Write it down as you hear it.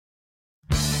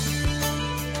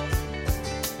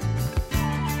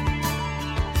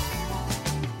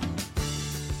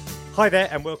Hi there,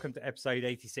 and welcome to episode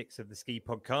 86 of the Ski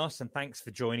Podcast, and thanks for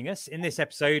joining us. In this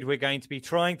episode, we're going to be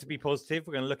trying to be positive.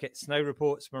 We're going to look at snow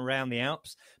reports from around the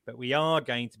Alps, but we are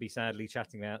going to be sadly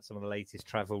chatting about some of the latest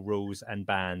travel rules and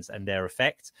bans and their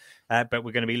effect. But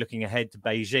we're going to be looking ahead to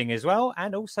Beijing as well,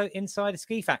 and also inside a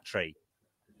ski factory.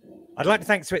 I'd like to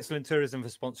thank Switzerland Tourism for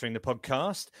sponsoring the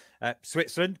podcast.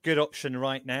 Switzerland, good option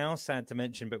right now. Sad to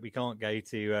mention, but we can't go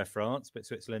to France, but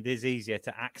Switzerland is easier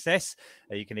to access.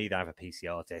 You can either have a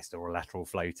PCR test or a lateral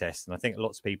flow test. And I think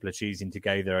lots of people are choosing to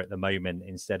go there at the moment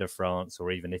instead of France or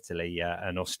even Italy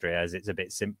and Austria, as it's a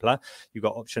bit simpler. You've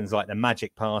got options like the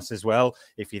Magic Pass as well,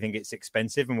 if you think it's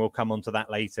expensive. And we'll come on to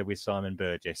that later with Simon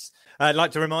Burgess. I'd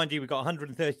like to remind you, we've got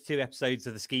 132 episodes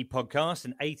of the Ski Podcast,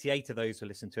 and 88 of those were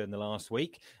listened to in the last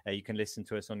week. You can listen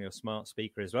to us on your smart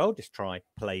speaker as well. Just try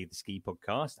Play the Ski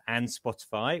Podcast, and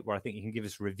Spotify, where I think you can give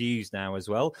us reviews now as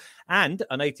well. And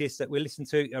I noticed that we're listened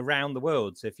to around the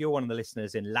world. So if you're one of the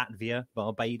listeners in Latvia,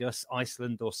 Barbados,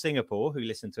 Iceland or Singapore who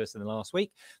listened to us in the last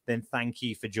week, then thank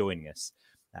you for joining us.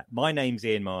 My name's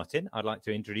Ian Martin. I'd like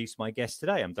to introduce my guest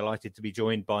today. I'm delighted to be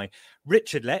joined by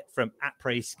Richard Lett from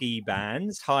Après Ski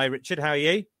Bands. Hi, Richard. How are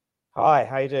you? Hi,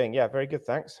 how are you doing? Yeah, very good,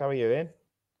 thanks. How are you, Ian?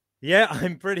 Yeah,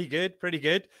 I'm pretty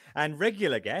good. And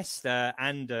regular guest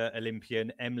and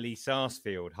Olympian Emily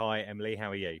Sarsfield. Hi, Emily. How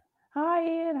are you? Hi,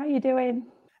 Ian. How are you doing?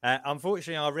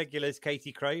 Unfortunately, our regulars,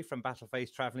 Katie Crow from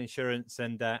Battleface Travel Insurance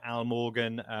and Al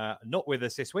Morgan, not with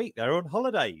us this week. They're on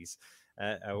holidays.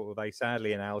 Although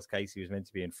sadly, in Al's case, he was meant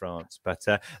to be in France. But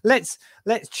let's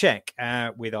check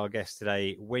with our guest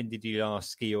today. When did you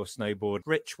last ski or snowboard?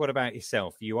 Rich, what about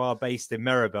yourself? You are based in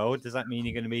Maribel. Does that mean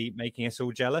you're going to be making us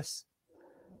all jealous?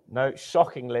 No,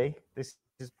 shockingly, this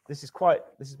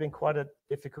has been quite a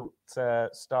difficult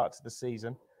start to the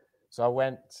season. So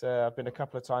I've been a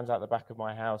couple of times out the back of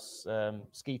my house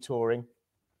ski touring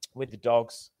with the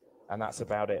dogs, and that's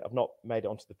about it. I've not made it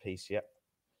onto the piste yet.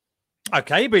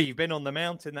 Okay, but you've been on the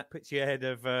mountain. That puts you ahead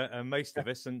of most of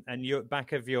us. And your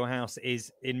back of your house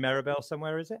is in Maribel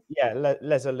somewhere, is it? Yeah,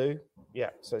 Les Alous. Yeah,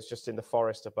 so it's just in the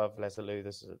forest above Les Alous.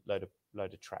 There's a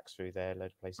load of tracks through there, a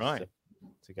load of places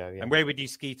to go. Yeah. And where would you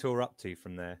ski tour up to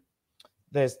from there?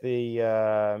 There's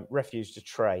the Refuge de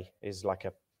Tray is like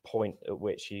a point at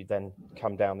which you then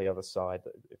come down the other side,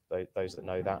 if those that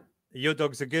know that. Your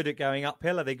dogs are good at going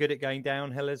uphill. Are they good at going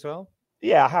downhill as well?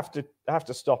 Yeah, I have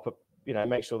to stop at,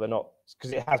 make sure they're not,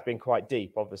 because it has been quite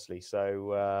deep, obviously.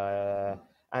 So,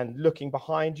 and looking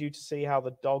behind you to see how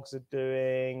the dogs are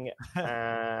doing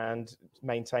and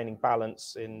maintaining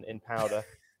balance in powder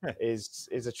is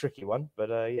a tricky one. But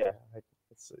yeah,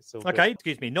 it's all okay. Good.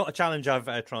 Excuse me, not a challenge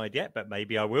I've tried yet, but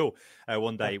maybe I will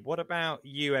one day. What about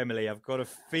you, Emily? I've got a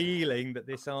feeling that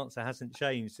this answer hasn't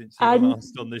changed since you were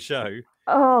last on the show.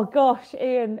 Oh gosh,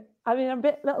 Ian. I mean, I'm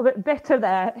a little bit bitter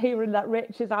there, hearing that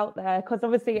Rich is out there, because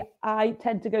obviously I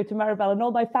tend to go to Maribel, and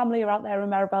all my family are out there in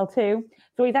Maribel too.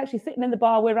 So he's actually sitting in the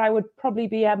bar where I would probably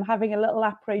be having a little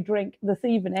après drink this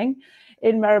evening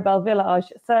in Maribel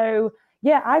Village. So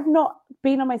yeah, I've not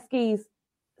been on my skis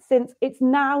since it's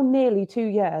now nearly 2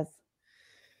 years.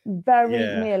 Very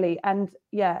nearly. And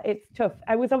yeah, it's tough.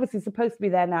 I was obviously supposed to be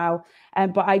there now,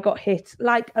 but I got hit,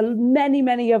 like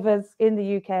many others in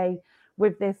the UK,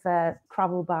 with this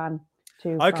travel ban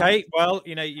to Okay, France. well,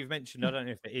 you've mentioned, I don't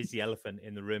know if it is the elephant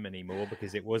in the room anymore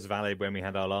because it was valid when we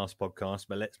had our last podcast,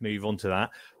 but let's move on to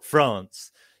that.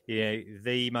 France,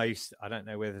 the most, I don't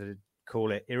know whether to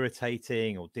call it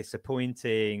irritating or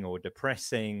disappointing or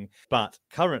depressing, but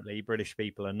currently British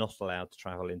people are not allowed to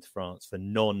travel into France for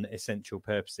non-essential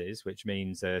purposes, which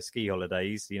means ski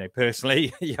holidays.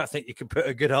 Personally, I think you could put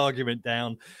a good argument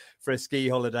down for a ski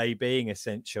holiday being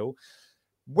essential.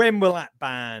 When will that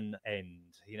ban end?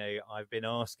 I've been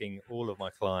asking all of my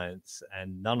clients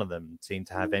and none of them seem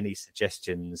to have any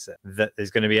suggestions that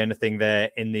there's going to be anything there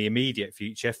in the immediate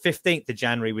future. 15th of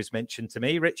January was mentioned to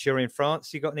me. Rich, you're in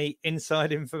France. You got any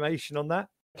inside information on that?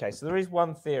 Okay, so there is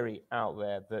one theory out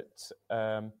there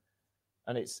that,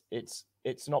 and it's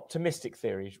an optimistic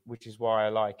theory, which is why I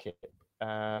like it.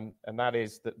 And that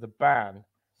is that the ban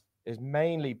has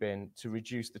mainly been to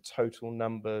reduce the total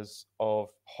numbers of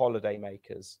holiday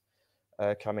makers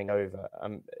coming over.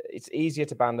 It's easier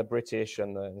to ban the British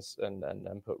and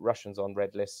put Russians on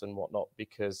red lists and whatnot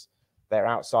because they're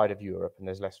outside of Europe and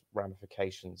there's less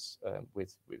ramifications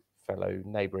with fellow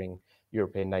neighbouring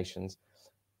European nations.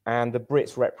 And the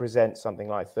Brits represent something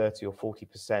like 30 or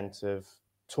 40% of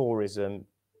tourism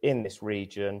in this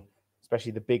region,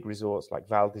 especially the big resorts like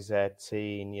Val d'Isère,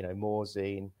 Tignes,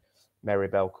 Morzine,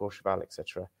 Maribel, Courchevel,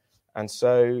 etc. And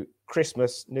so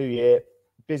Christmas, New Year,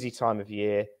 busy time of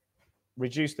year,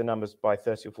 reduce the numbers by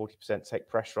 30 or 40%, take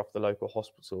pressure off the local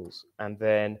hospitals, and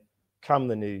then come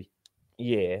the new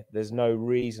year, there's no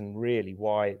reason really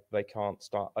why they can't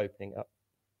start opening up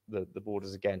the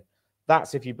borders again.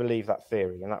 That's if you believe that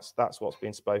theory, and that's what's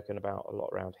been spoken about a lot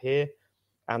around here.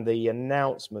 And the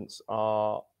announcements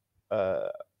are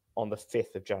on the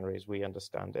 5th of January, as we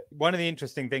understand it. One of the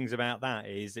interesting things about that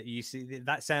is that you see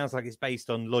that sounds like it's based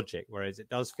on logic, whereas it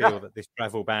does feel that this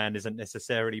travel ban isn't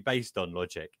necessarily based on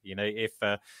logic. You know,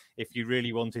 if you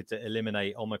really wanted to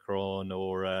eliminate Omicron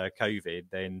or COVID,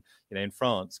 then, you know, in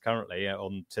France currently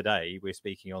on today, we're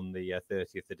speaking on the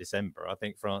 30th of December. I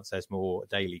think France has more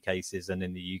daily cases than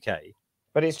in the UK.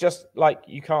 But it's just like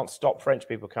you can't stop French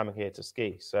people coming here to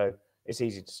ski, so it's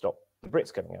easy to stop the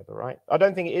Brits coming over, right? I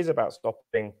don't think it is about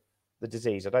stopping the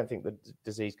disease. I don't think the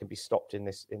disease can be stopped in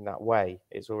that way.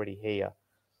 It's already here,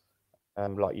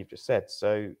 like you've just said.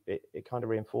 So it kind of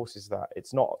reinforces that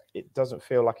it doesn't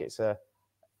feel like it's a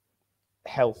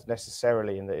health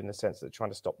necessarily in the sense that they're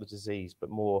trying to stop the disease, but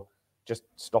more just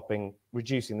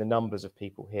reducing the numbers of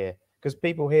people here. Because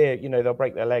people here, you know, they'll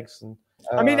break their legs and.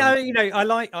 I mean, you know, I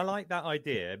like that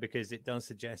idea because it does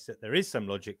suggest that there is some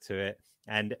logic to it,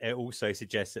 and it also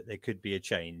suggests that there could be a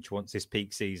change once this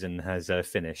peak season has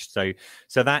finished. So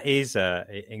that is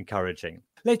encouraging.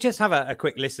 Let's just have a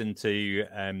quick listen to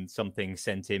something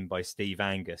sent in by Steve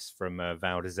Angus from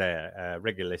Val d'Isère.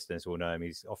 Regular listeners will know him.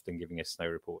 He's often giving us snow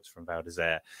reports from Val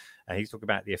d'Isère. He's talking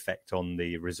about the effect on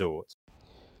the resort.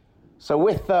 So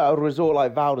with a resort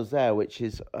like Val d'Isère, which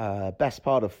is best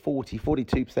part of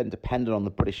 42% dependent on the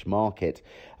British market,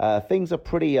 things are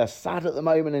pretty sad at the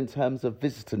moment in terms of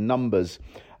visitor numbers.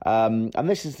 And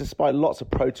this is despite lots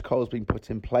of protocols being put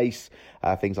in place,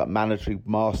 things like mandatory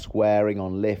mask wearing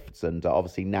on lifts and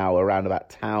obviously now around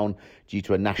about town due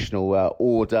to a national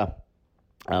order.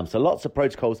 So lots of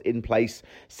protocols in place,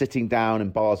 sitting down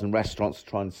in bars and restaurants to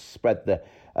try and stop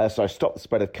the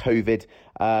spread of COVID.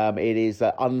 It is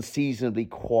unseasonably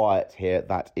quiet here,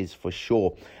 that is for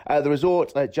sure. The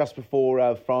resort, just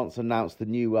before France announced the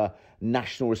new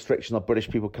national restriction on British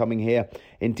people coming here,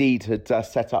 indeed had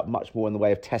set up much more in the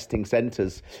way of testing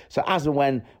centres. So as and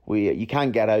when you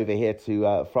can get over here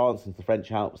to France and to the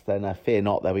French Alps, then fear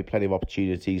not, there'll be plenty of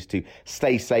opportunities to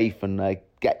stay safe and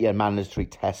get your mandatory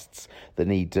tests that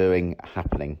need doing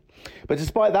happening. But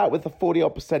despite that, with the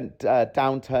 40-odd%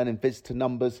 downturn in visitor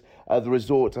numbers, the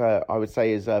resort, I would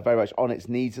say, is very much on its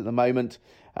knees at the moment.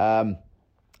 And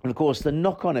of course, the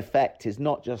knock-on effect is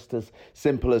not just as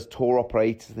simple as tour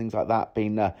operators, things like that,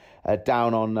 being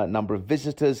down on a number of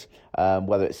visitors,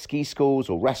 whether it's ski schools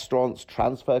or restaurants,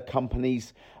 transfer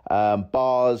companies,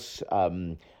 bars,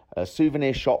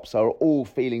 souvenir shops are all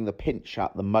feeling the pinch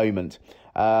at the moment.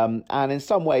 And in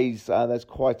some ways, there's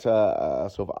quite a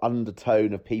sort of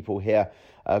undertone of people here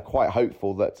quite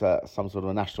hopeful that some sort of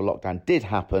a national lockdown did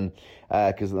happen,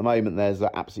 because at the moment there's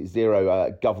absolutely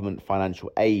zero government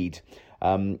financial aid.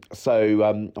 So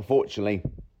unfortunately,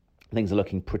 things are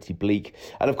looking pretty bleak.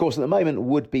 And of course, at the moment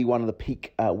would be one of the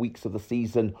peak weeks of the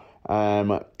season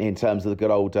in terms of the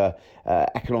good old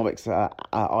economics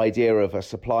idea of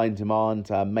supply and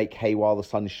demand, make hay while the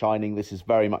sun's shining. This is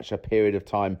very much a period of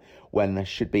time when there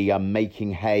should be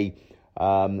making hay,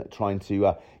 trying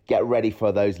to get ready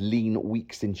for those lean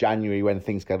weeks in January when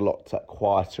things get a lot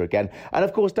quieter again. And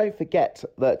of course, don't forget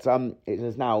that it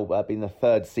has now been the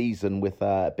third season with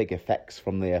big effects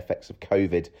from the effects of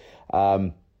COVID,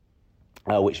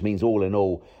 which means all in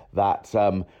all that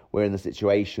we're in the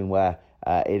situation where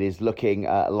it is looking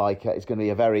like it's going to be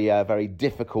a very, very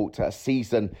difficult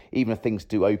season, even if things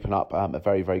do open up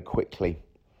very, very quickly.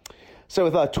 So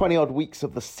with 20-odd weeks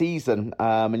of the season,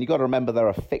 and you've got to remember there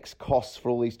are fixed costs for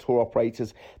all these tour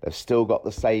operators. They've still got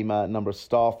the same number of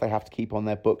staff they have to keep on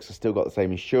their books. They've still got the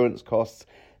same insurance costs.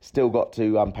 Still got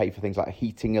to pay for things like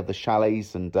heating of the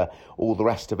chalets and all the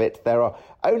rest of it. There are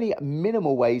only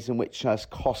minimal ways in which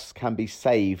costs can be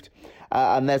saved.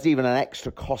 And there's even an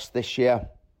extra cost this year,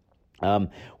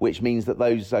 which means that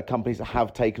those companies that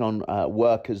have taken on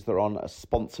workers that are on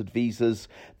sponsored visas,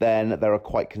 then there are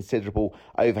quite considerable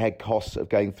overhead costs of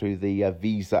going through the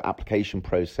visa application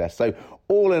process. So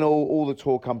all in all the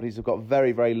tour companies have got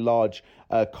very, very large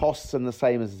costs, and the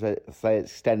same as it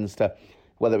extends to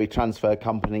whether it be transfer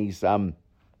companies and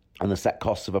the set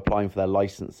costs of applying for their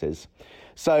licenses.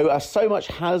 So much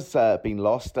has been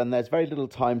lost, and there's very little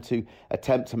time to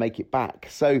attempt to make it back.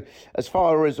 So as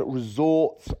far as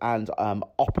resorts and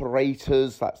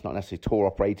operators, that's not necessarily tour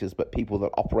operators, but people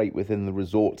that operate within the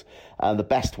resort, the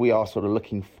best we are sort of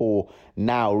looking for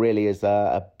now really is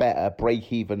a better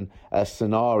break-even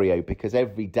scenario, because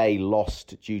every day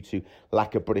lost due to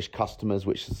lack of British customers,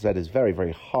 which as I said is very,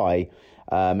 very high,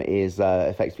 is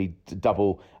effectively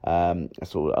double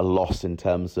sort of a loss in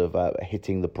terms of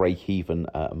hitting the break-even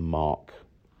mark.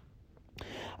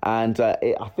 And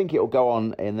I think it will go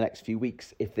on in the next few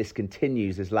weeks if this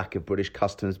continues, this lack of British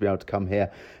customers being able to come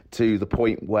here, to the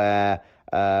point where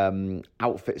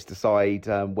outfits decide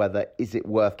whether is it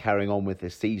worth carrying on with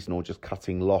this season or just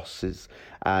cutting losses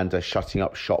and shutting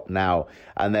up shop now.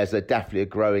 And there's definitely a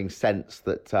growing sense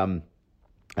that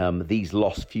these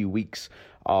lost few weeks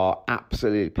are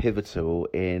absolutely pivotal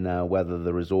in whether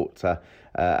the resort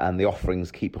and the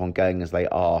offerings keep on going as they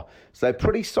are. So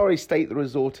pretty sorry state the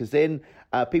resort is in.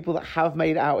 People that have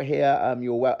made it out here,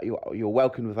 you're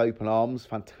welcomed with open arms.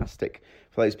 Fantastic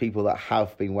for those people that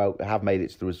have made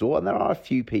it to the resort, and there are a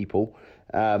few people.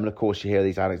 And of course, you hear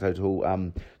these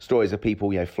anecdotal stories of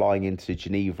people, flying into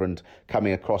Geneva and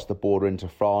coming across the border into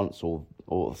France, or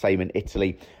the same in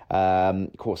Italy.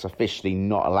 Of course, officially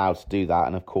not allowed to do that.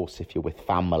 And of course, if you're with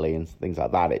family and things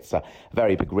like that, it's a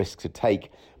very big risk to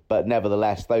take. But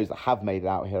nevertheless, those that have made it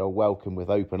out here are welcome with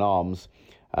open arms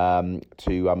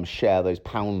to share those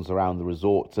pounds around the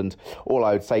resorts. And all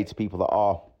I would say to people that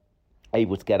are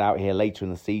able to get out here later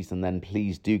in the season, then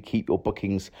please do keep your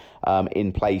bookings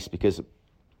in place, because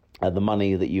the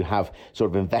money that you have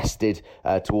sort of invested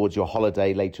towards your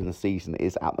holiday later in the season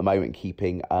is at the moment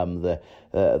keeping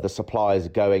the suppliers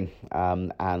going,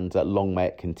 and long may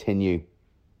it continue.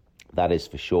 That is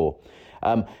for sure.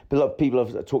 But look, people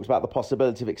have talked about the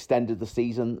possibility of extended the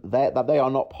season. They are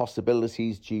not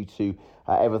possibilities due to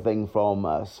everything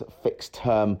from fixed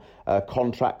term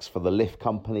contracts for the lift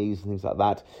companies and things like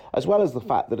that, as well as the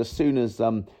fact that as soon as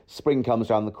spring comes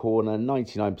around the corner,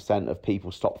 99% of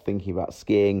people stop thinking about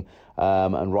skiing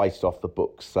and write it off the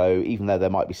books. So even though there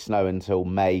might be snow until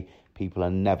May, people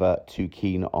are never too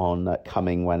keen on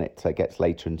coming when it gets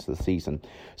later into the season.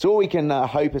 So all we can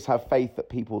hope is have faith that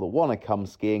people that want to come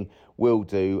skiing will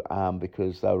do,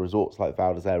 because resorts like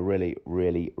Val d'Isere really,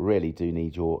 really, really do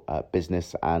need your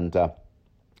business and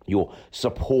your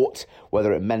support,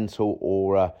 whether it mental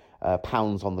or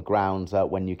pounds on the ground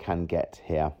when you can get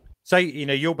here. So,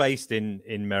 you're based in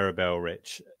Maribel,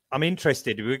 Rich. I'm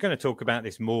interested. We're going to talk about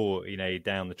this more,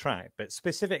 down the track. But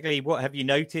specifically, what have you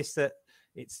noticed that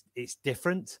it's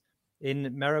different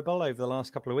in Maribel over the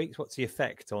last couple of weeks? What's the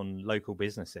effect on local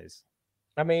businesses?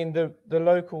 I mean, the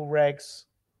local regs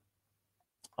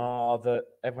are that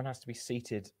everyone has to be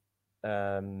seated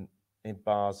in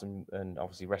bars and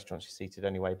obviously restaurants are seated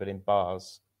anyway, but in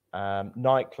bars.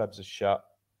 Nightclubs are shut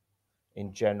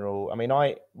in general. I mean,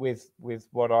 with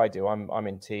what I do, I'm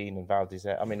in Teen and Val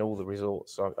d'Isere. I'm in all the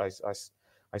resorts, so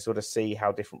I sort of see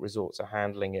how different resorts are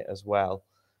handling it as well.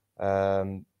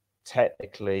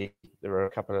 Technically, there are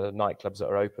a couple of nightclubs that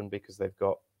are open because they've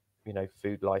got,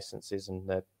 food licenses, and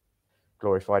they're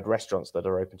glorified restaurants that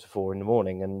are open to 4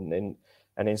 a.m.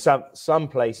 And in some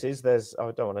places,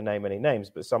 I don't want to name any names,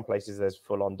 but some places there's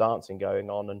full-on dancing going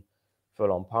on and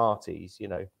full-on parties,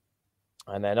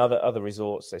 And then other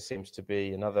resorts, there seems to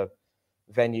be, and other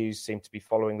venues seem to be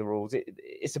following the rules.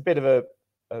 It's a bit of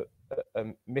a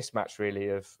mismatch, really,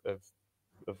 of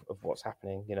what's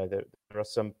happening. There are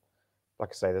some, like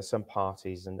I say, there's some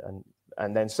parties,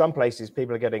 and then some places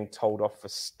people are getting told off for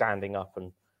standing up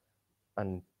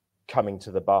and coming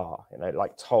to the bar,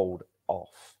 like told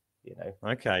off.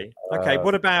 Okay.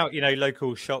 What about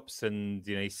local shops and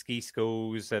ski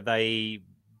schools? Are they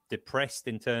depressed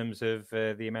in terms of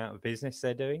the amount of business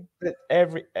they're doing?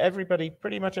 Everybody,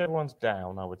 pretty much everyone's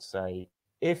down, I would say.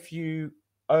 If you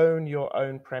own your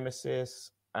own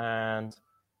premises and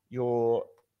you're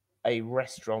a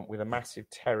restaurant with a massive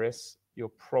terrace, you're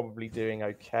probably doing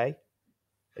okay.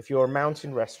 If you're a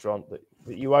mountain restaurant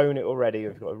that you own it already,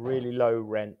 you've got a really low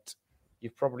rent,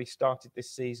 you've probably started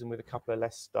this season with a couple of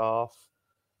less staff.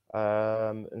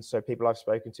 And so people I've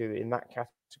spoken to in that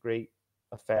category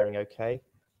are faring okay.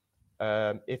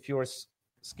 If you're a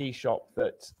ski shop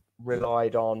that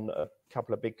relied on a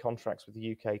couple of big contracts with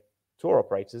the UK tour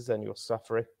operators, then you're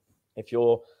suffering. If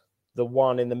you're the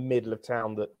one in the middle of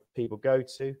town that people go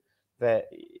to, that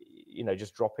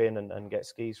just drop in and get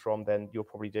skis from, then you're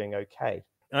probably doing okay.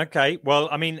 Okay, well,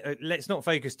 I mean, let's not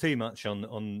focus too much on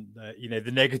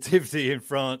the negativity in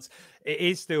France. It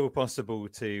is still possible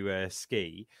to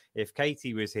ski. If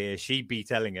Katie was here, she'd be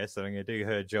telling us, so I'm going to do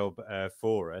her job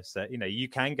for us. You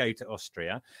can go to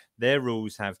Austria. Their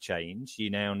rules have changed. You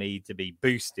now need to be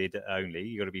boosted only.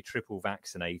 You've got to be triple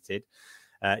vaccinated.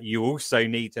 You also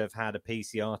need to have had a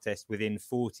PCR test within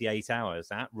 48 hours.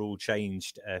 That rule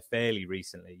changed fairly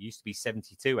recently. It used to be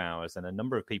 72 hours, and a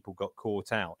number of people got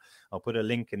caught out. I'll put a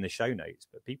link in the show notes,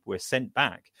 but people were sent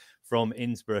back from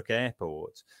Innsbruck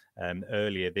Airport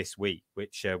earlier this week,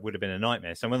 which would have been a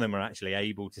nightmare. Some of them are actually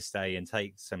able to stay and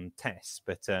take some tests,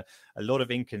 but a lot of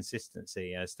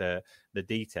inconsistency as to the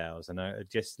details. And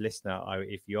just listener,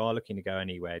 if you are looking to go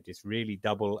anywhere, just really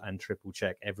double and triple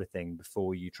check everything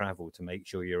before you travel to make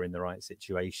sure you're in the right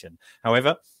situation.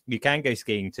 However, you can go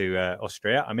skiing to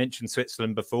Austria. I mentioned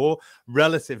Switzerland before.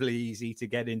 Relatively easy to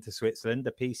get into Switzerland,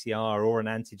 a PCR or an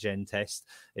antigen test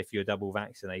if you're double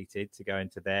vaccinated to go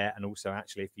into there. And also,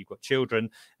 actually, if you've got children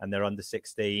and they're under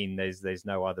 16, there's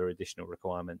no other additional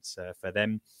requirements for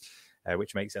them,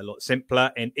 which makes it a lot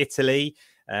simpler. In Italy,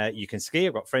 you can ski.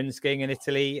 I've got friends skiing in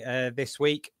Italy this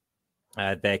week.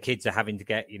 Their kids are having to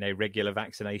get, regular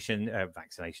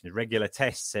regular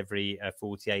tests every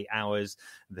 48 hours.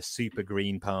 The super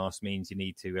green pass means you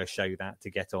need to show that to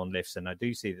get on lifts. And I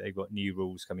do see that they've got new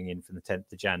rules coming in from the 10th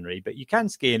of January, but you can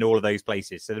ski in all of those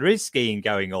places. So there is skiing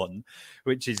going on,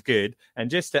 which is good. And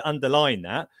just to underline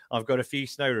that, I've got a few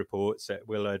snow reports that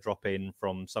will drop in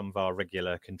from some of our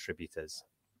regular contributors.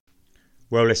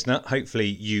 Well, listener, hopefully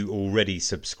you already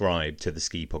subscribed to the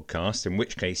Ski Podcast, in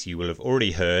which case you will have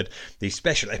already heard the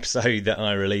special episode that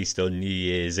I released on New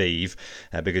Year's Eve,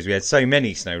 because we had so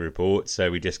many snow reports, so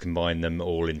we just combined them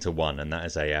all into one, and that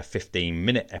is a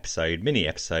 15-minute episode, mini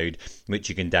episode, which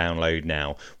you can download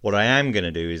now. What I am going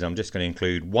to do is I'm just going to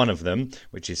include one of them,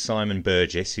 which is Simon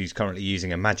Burgess, who's currently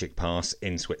using a Magic Pass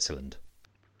in Switzerland.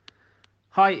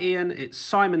 Hi Ian, it's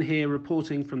Simon here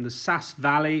reporting from the Sass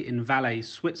Valley in Valais,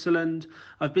 Switzerland.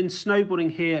 I've been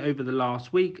snowboarding here over the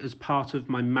last week as part of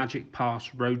my Magic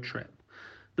Pass road trip.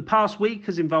 The past week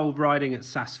has involved riding at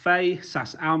Sass Fay,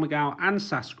 Sass Almagau and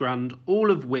Sass Grund,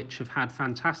 all of which have had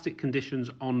fantastic conditions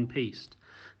on piste.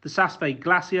 The Sass Fay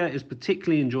Glacier is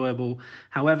particularly enjoyable,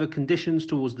 however conditions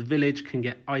towards the village can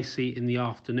get icy in the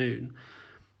afternoon.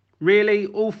 Really,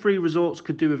 all three resorts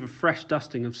could do with a fresh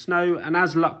dusting of snow, and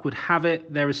as luck would have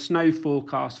it, there is snow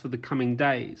forecast for the coming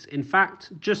days. In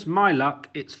fact, just my luck,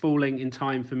 it's falling in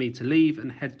time for me to leave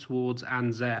and head towards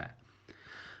Anzer.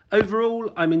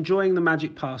 Overall, I'm enjoying the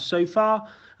Magic Pass so far,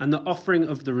 and the offering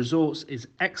of the resorts is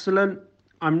excellent.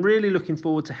 I'm really looking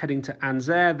forward to heading to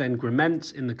Anzer, then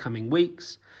Grimentz in the coming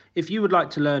weeks. If you would like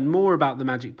to learn more about the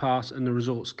Magic Pass and the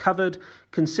resorts covered,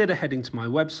 consider heading to my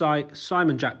website,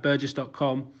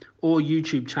 simonjackburgess.com, or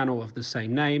YouTube channel of the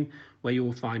same name, where you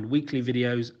will find weekly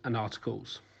videos and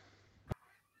articles.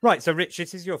 Right, so Rich,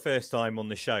 this is your first time on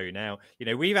the show. Now,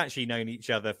 we've actually known each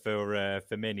other for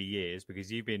many years because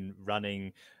you've been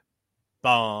running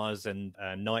bars and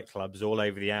nightclubs all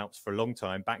over the Alps for a long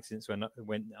time, back since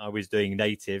when I was doing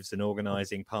natives and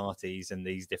organising parties in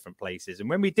these different places. And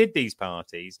when we did these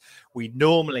parties, we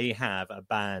normally have a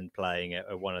band playing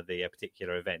at one of the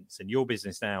particular events. And your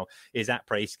business now is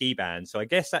Après Ski Band. So I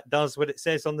guess that does what it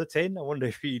says on the tin. I wonder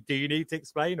if do you need to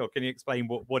explain, or can you explain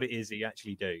what it is that you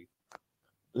actually do?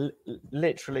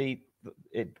 Literally,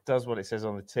 it does what it says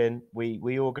on the tin.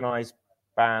 We organise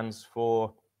bands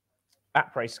for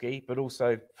Après Ski, but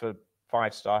also for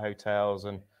 5-star hotels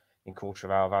and in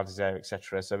Courchevel, Val d'Isère,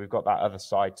 etc. So we've got that other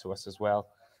side to us as well,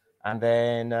 and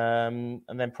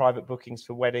then private bookings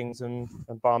for weddings and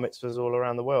bar mitzvahs all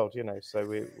around the world. So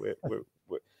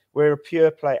we're a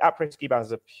pure play. Après Ski Band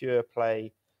is a pure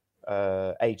play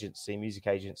music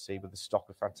agency with a stock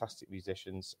of fantastic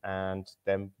musicians, and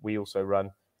then we also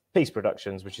run Peace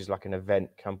Productions, which is like an event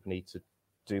company to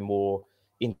do more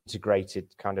integrated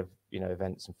kind of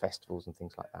events and festivals and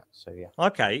things like that. So yeah.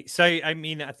 Okay, so I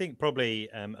mean, I think probably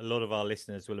a lot of our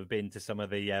listeners will have been to some of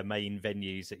the main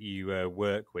venues that you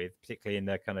work with, particularly in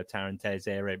the kind of Tarentaise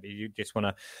area. But you just want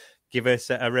to give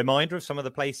us a reminder of some of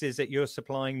the places that you're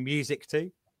supplying music to?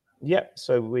 Yeah,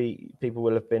 so people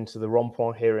will have been to the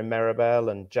Rond-Point here in Maribel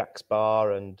and Jack's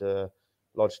Bar and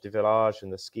Lodge de Village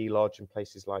and the Ski Lodge and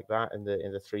places like that in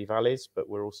the Three Valleys. But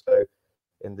we're also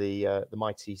in the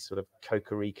mighty sort of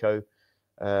Cocorico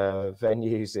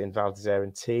venues in Val d'Isère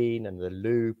and Tignes and the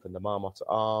Loop and the Marmotte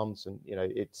Arms, and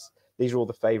these are all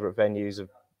the favourite venues of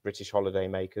British holiday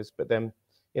makers. But then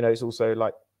it's also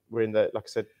like we're in like I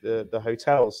said, the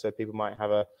hotels, so people might have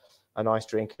a a nice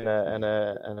drink in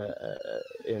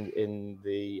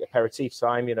the aperitif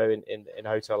time, in a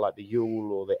hotel like the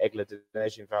Yule or the Aigle de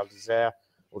Neige in Val d'Isère,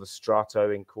 or the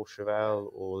Strato in Courchevel,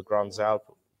 or the Grands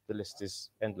Alpes. The list is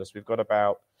endless. We've got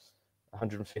about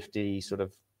 150 sort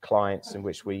of clients in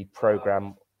which we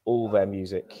program all their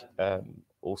music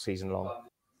all season long.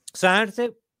 So how does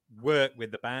it work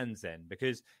with the bands then?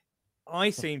 Because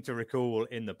I seem to recall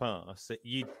in the past that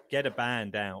you'd get a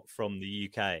band out from the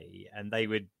UK and they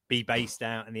would be based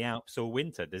out in the Alps all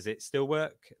winter. Does it still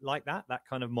work like that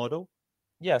kind of model?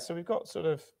 Yeah, so we've got sort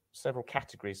of several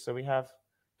categories. So we have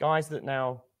guys that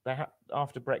now,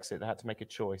 after Brexit, they had to make a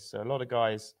choice. So a lot of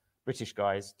guys, British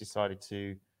guys, decided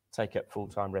to take up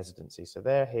full-time residency. So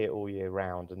they're here all year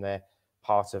round, and they're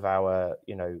part of our,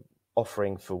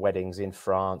 offering for weddings in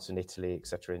France and Italy,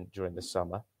 etc., during the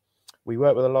summer. We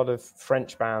work with a lot of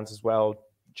French bands as well,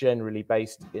 generally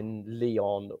based in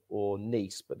Lyon or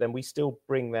Nice, but then we still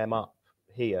bring them up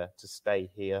here to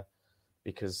stay here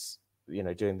because,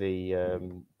 doing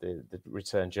the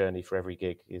return journey for every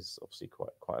gig is obviously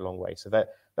quite a long way. So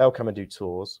they'll come and do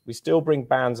tours. We still bring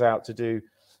bands out to do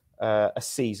a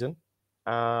season,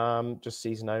 just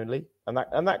season only, and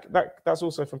that's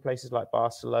also from places like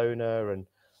Barcelona and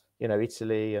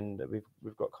Italy, and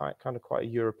we've got kind of quite a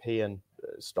European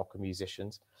stock of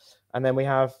musicians. And then we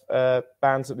have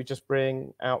bands that we just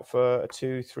bring out for a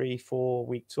 2, 3, 4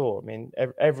 week tour. I mean,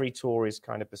 every tour is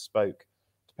kind of bespoke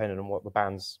depending on what the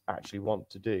bands actually want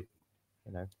to do.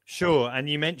 Sure. And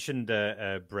you mentioned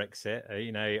Brexit.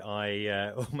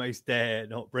 I almost dare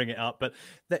not bring it up, but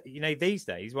these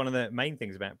days, one of the main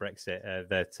things about Brexit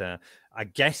that I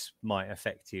guess might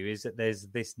affect you is that there's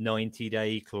this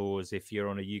 90-day clause. If you're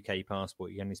on a UK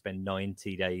passport, you can only spend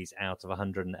 90 days out of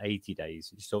 180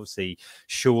 days, which is obviously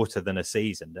shorter than a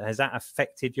season. Has that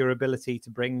affected your ability to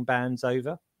bring bands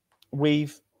over?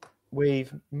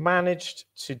 We've managed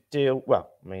to deal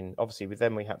well. I mean, obviously, with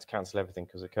them we had to cancel everything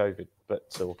because of COVID,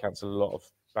 or cancel a lot of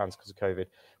bands because of COVID.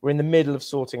 We're in the middle of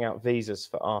sorting out visas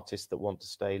for artists that want to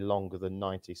stay longer than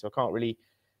 90. So I can't really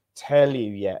tell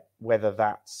you yet whether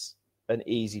that's an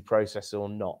easy process or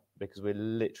not, because we're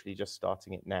literally just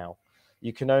starting it now.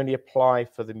 You can only apply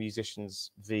for the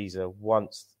musician's visa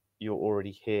once you're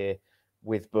already here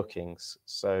with bookings.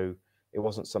 So it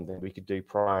wasn't something we could do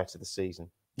prior to the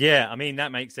season. Yeah, I mean,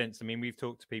 that makes sense. I mean, we've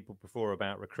talked to people before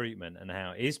about recruitment and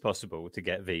how it is possible to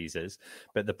get visas,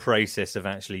 but the process of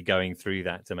actually going through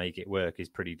that to make it work is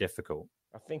pretty difficult.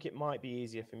 I think it might be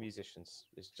easier for musicians.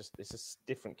 It's a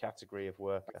different category of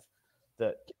worker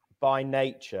that by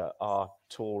nature are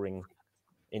touring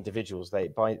individuals. They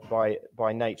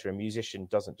by nature, a musician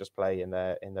doesn't just play in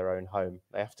their own home.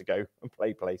 They have to go and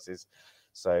play places.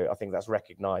 So I think that's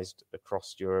recognised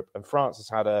across Europe. And France has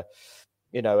had a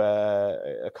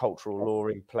cultural law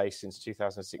in place since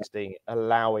 2016,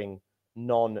 allowing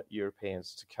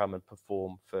non-Europeans to come and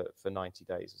perform for 90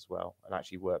 days as well, and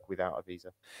actually work without a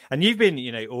visa. And you've been,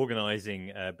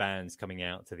 organising bands coming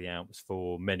out to the Alps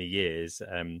for many years.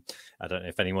 I don't know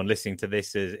if anyone listening to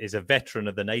this is a veteran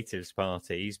of the natives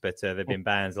parties, but there have been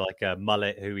bands like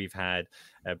Mullet, who we've had,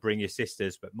 Bring Your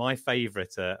Sisters. But my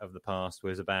favourite of the past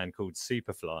was a band called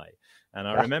Superfly. And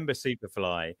I remember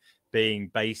Superfly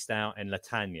being based out in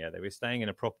Latagna. They were staying in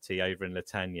a property over in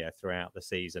Latagna throughout the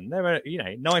season. They were,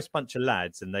 nice bunch of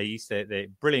lads, and they're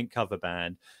brilliant cover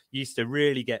band, used to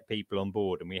really get people on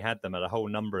board, and we had them at a whole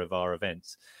number of our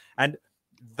events. And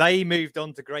they moved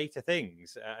on to greater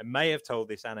things. I may have told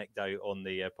this anecdote on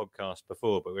the podcast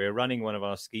before, but we were running one of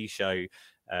our ski show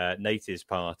natives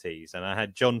parties, and I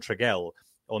had John Tregell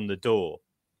on the door.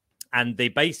 And the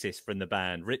bassist from the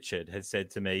band, Richard, had said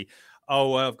to me,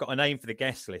 I've got a name for the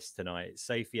guest list tonight. It's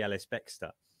Sophie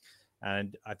Ellis-Bextor.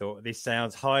 And I thought, this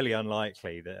sounds highly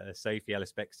unlikely that Sophie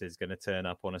Ellis-Bextor is going to turn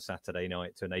up on a Saturday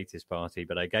night to a natives party.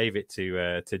 But I gave it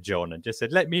to John and just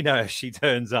said, let me know if she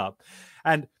turns up.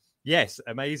 And yes,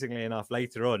 amazingly enough,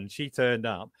 later on, she turned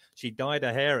up. She dyed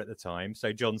her hair at the time.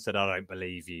 So John said, I don't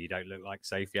believe you. You don't look like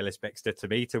Sophie Ellis-Bextor to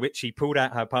me. To which she pulled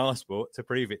out her passport to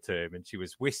prove it to him. And she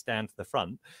was whisked down to the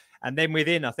front. And then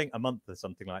within, I think, a month or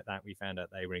something like that, we found out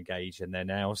they were engaged and they're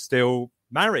now still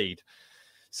married.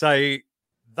 So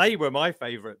they were my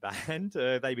favourite band.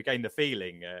 They became The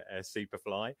Feeling,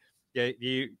 Superfly.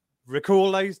 You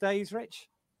recall those days, Rich?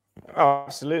 Oh,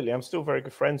 absolutely. I'm still very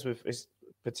good friends with,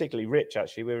 particularly Rich,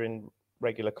 actually. We're in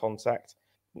regular contact.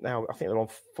 Now, I think they're on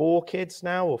 4 kids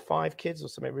now, or 5 kids, or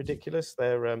something ridiculous.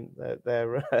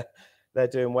 They're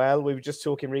doing well. We were just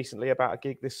talking recently about a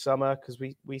gig this summer, because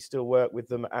we still work with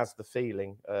them as The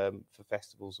Feeling for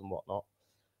festivals and whatnot.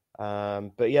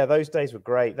 But yeah, those days were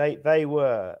great. They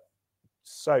were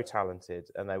so talented,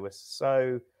 and they were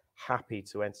so happy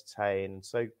to entertain. And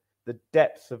so the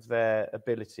depth of their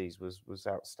abilities was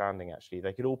outstanding. Actually,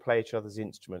 they could all play each other's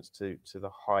instruments to the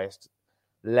highest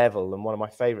level. And one of my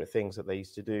favorite things that they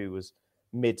used to do was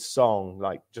mid-song,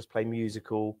 like just play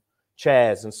musical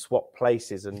chairs and swap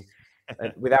places and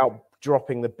without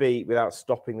dropping the beat, without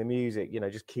stopping the music, you know,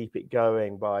 just keep it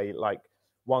going by, like,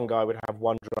 one guy would have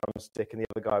one drumstick and the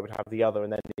other guy would have the other,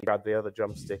 and then he'd grab the other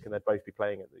drumstick and they'd both be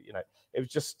playing it. You know, it was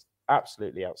just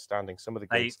absolutely outstanding. Some of the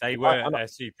they were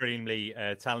supremely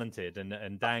talented,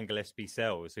 and Dan Gillespie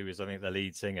Sells, who was, I think, the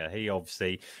lead singer, he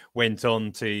obviously went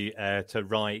on to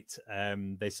write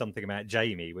There's Something About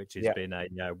Jamie, which has been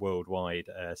a worldwide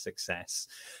success.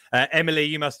 Emily,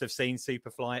 you must have seen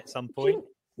Superfly at some point.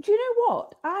 Do you know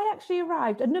what? I actually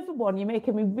arrived, another one you're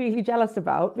making me really jealous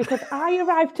about, because I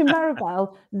arrived to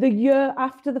Maribel the year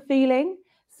after The Feeling.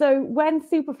 So when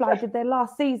Superfly did their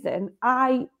last season,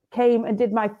 I came and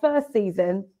did my first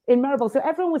season in Maribel. So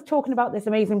everyone was talking about this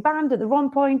amazing band at the Ron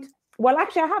Point. Well,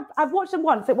 actually, I've watched them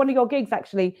once at one of your gigs,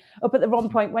 actually, up at the Ron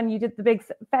Point when you did the big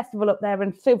festival up there,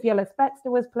 and Sophia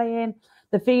Lespexter was playing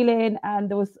The Feeling, and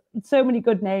there was so many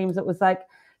good names. It was like,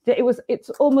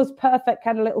 it's almost perfect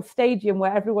kind of little stadium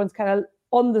where everyone's kind of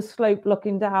on the slope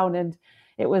looking down, and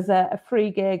it was a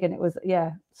free gig, and it was,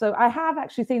 so I have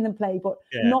actually seen them play, but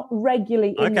not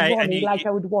regularly in the Ronnie like I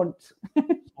would want.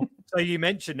 So you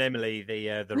mentioned, Emily,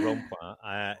 the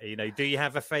Rompoint. You know, do you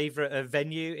have a favorite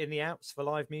venue in the Alps for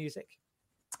live music?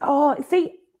 Oh,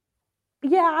 see,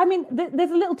 yeah, I mean,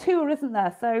 there's a little tour, isn't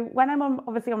there? So when I'm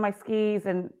obviously on my skis,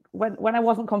 and when I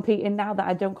wasn't competing, now that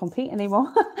I don't compete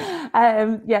anymore,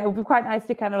 it would be quite nice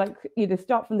to kind of like, you know,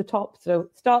 start from the top. So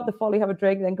start the Folly, have a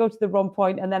drink, then go to the Ron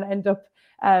Point, and then end up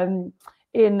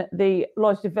in the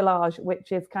Lodge de Village,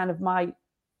 which is kind of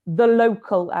the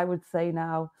local, I would say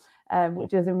now,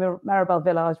 which is in Maribel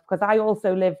Village, because I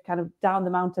also live kind of down the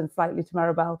mountain slightly to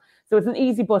Maribel. So it's an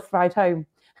easy bus ride home.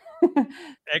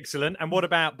 Excellent. And what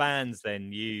about bands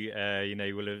then? You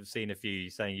will have seen a few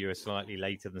saying you were slightly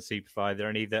later than Superfly. Are there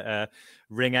any that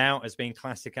ring out as being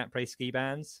classic Après ski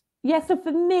bands? Yeah, so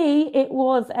for me, it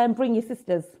was Bring Your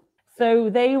Sisters.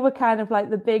 So they were kind of like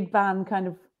the big band kind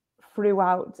of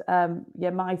throughout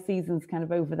my seasons kind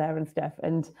of over there and stuff,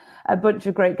 and a bunch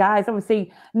of great guys.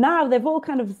 Obviously now they've all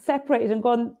kind of separated and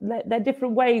gone their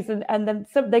different ways, and then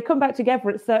they come back together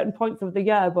at certain points of the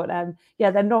year, but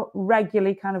they're not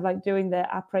regularly kind of like doing their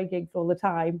Après gigs all the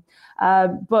time,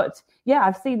 but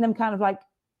I've seen them kind of like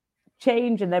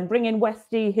change, and then bring in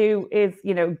Westy, who is,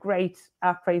 you know, great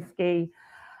Après ski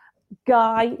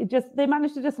guy. They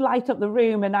managed to just light up the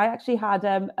room, and I actually had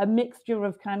a mixture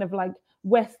of kind of like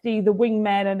Westy, the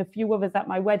Wingmen, and a few others at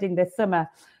my wedding this summer,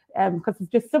 because it's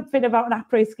just something about an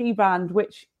Après ski band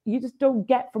which you just don't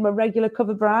get from a regular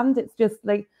cover brand. It's just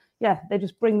like, they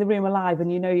just bring the room alive,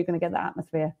 and you know you're going to get that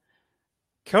atmosphere.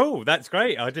 Cool, that's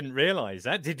great. I didn't realise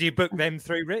that. Did you book them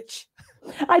through Rich?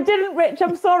 I didn't, Rich.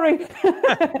 I'm sorry.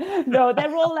 No,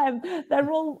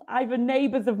 they're all either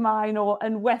neighbours of mine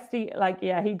and Westy. Like,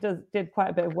 he did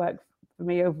quite a bit of work for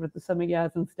me over the summer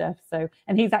years and stuff. So,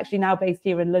 and he's actually now based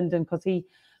here in London because he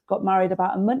got married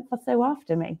about a month or so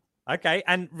after me. Okay,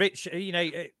 and Rich, you know,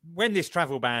 when this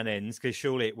travel ban ends, because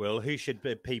surely it will, who should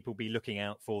people be looking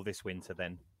out for this winter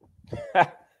then?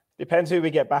 Depends who we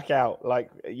get back out.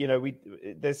 Like, you know,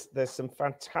 there's some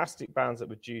fantastic bands that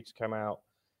were due to come out.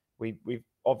 We've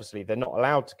obviously, they're not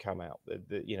allowed to come out.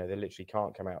 They literally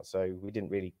can't come out. So we didn't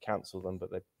really cancel them,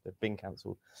 but they've been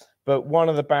cancelled. But one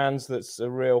of the bands that's a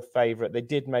real favourite, they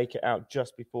did make it out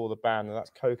just before the ban, and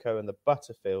that's Coco and the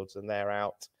Butterfields, and they're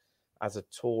out as a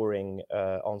touring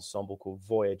ensemble called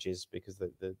Voyages, because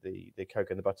the Coco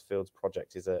and the Butterfields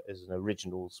project is an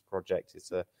originals project.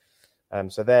 It's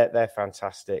so they're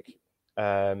fantastic.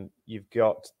 You've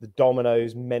got the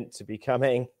Dominoes meant to be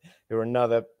coming, who are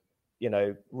another, you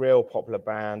know, real popular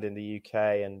band in the UK,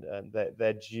 and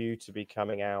they're due to be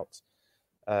coming out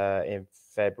in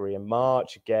February and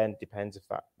March. Again, depends if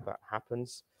that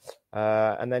happens.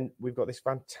 And then we've got this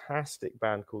fantastic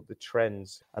band called The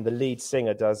Trends, and the lead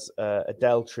singer does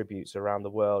Adele tributes around the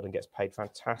world and gets paid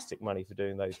fantastic money for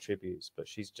doing those tributes. But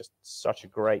she's just such a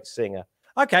great singer.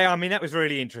 Okay, I mean, that was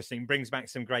really interesting. Brings back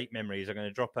some great memories. I'm going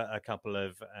to drop a couple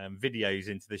of videos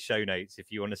into the show notes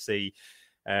if you want to see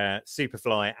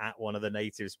Superfly at one of the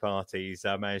natives parties.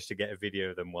 I managed to get a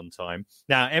video of them one time.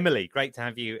 Now, Emily, great to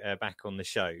have you back on the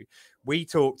show. We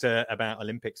talked about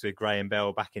Olympics with Graham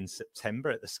Bell back in September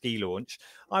at the ski launch.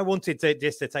 I wanted to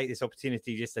take this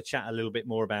opportunity just to chat a little bit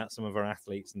more about some of our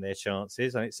athletes and their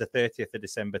chances. And it's the 30th of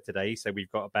December today, so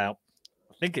we've got about,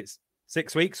 I think it's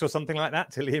 6 weeks or something like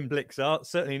that till the Olympics are.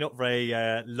 Certainly not very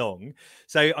long.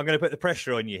 So I'm going to put the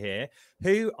pressure on you here.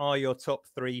 Who are your top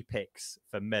 3 picks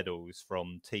for medals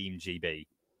from Team GB?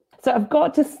 So I've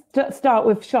got to start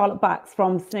with Charlotte Bax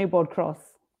from snowboard cross.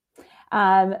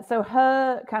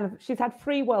 So she's had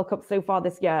 3 World Cups so far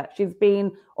this year. She's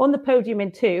been on the podium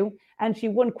in 2, and she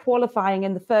won qualifying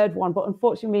in the 3rd one, but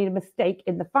unfortunately made a mistake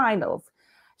in the finals.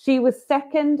 She was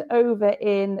second over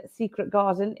in Secret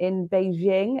Garden in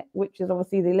Beijing, which is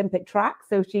obviously the Olympic track.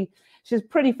 So she's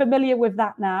pretty familiar with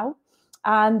that now.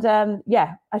 And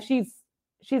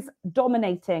she's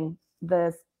dominating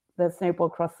the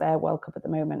snowboard cross World Cup at the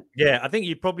moment. Yeah, I think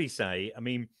you'd probably say, I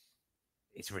mean,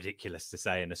 it's ridiculous to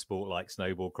say in a sport like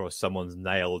snowboard cross, someone's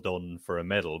nailed on for a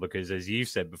medal, because as you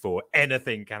said before,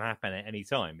 anything can happen at any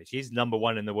time. She's number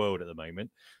 1 in the world at the moment.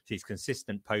 She's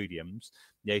consistent podiums.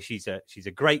 Yeah, she's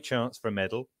a great chance for a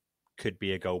medal. Could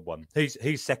be a gold one.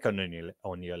 Who's second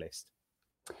on your list?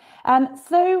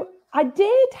 So I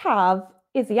did have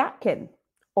Izzy Atkin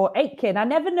or Aitken. I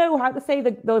never know how to say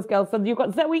those girls. So you've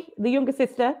got Zoe, the younger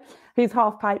sister, who's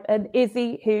half pipe, and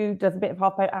Izzy, who does a bit of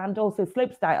half pipe and also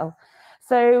slopestyle.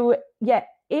 So, yeah,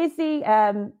 Izzy,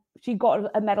 she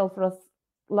got a medal for us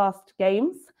last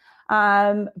games.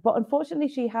 But unfortunately,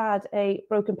 she had a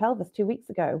broken pelvis 2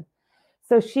 weeks ago.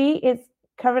 So she is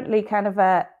currently kind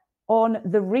of on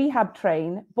the rehab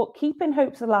train, but keeping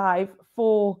hopes alive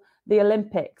for the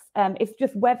Olympics. It's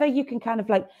just whether you can kind of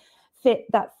like fit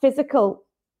that physical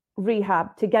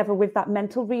rehab together with that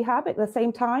mental rehab at the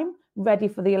same time, ready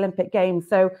for the Olympic Games.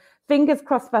 So fingers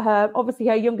crossed for her. Obviously,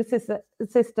 her younger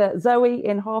sister Zoe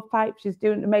in half pipe, she's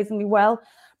doing amazingly well.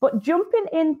 But jumping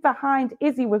in behind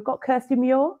Izzy, we've got Kirsty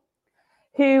Muir,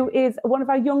 who is one of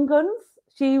our young guns.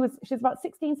 She's about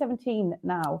 16, 17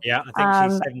 now. Yeah, I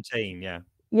think she's 17, yeah.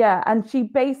 Yeah, and she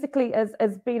basically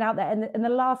has been out there. In the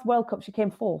last World Cup, she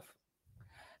came 4th.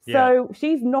 So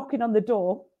she's knocking on the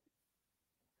door.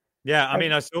 Yeah, I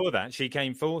mean, I saw that. She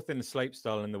came 4th in the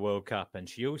slopestyle in the World Cup, and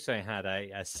she also had a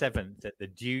 7th at the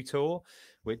Dew Tour,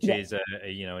 which is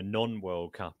a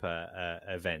non-World Cup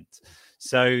event.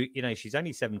 So, she's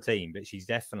only 17, but she's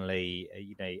definitely,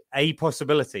 a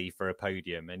possibility for a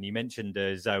podium. And you mentioned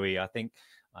Zoe. I think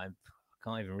I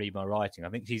can't even read my writing. I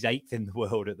think she's 8th in the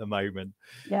world at the moment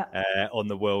on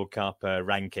the World Cup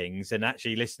rankings. And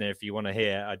actually, listener, if you want to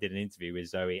hear, I did an interview with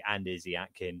Zoe and Izzy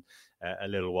Atkin a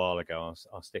little while ago.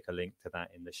 I'll stick a link to that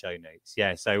in the show notes.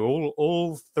 Yeah, so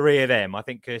all 3 of them. I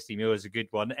think Kirsty Muir is a good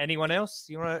one. Anyone else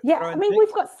you want to? Yeah, I mean,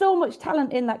 we've got so much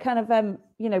talent in that kind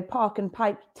of park and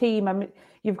pipe team. I mean,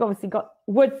 you've obviously got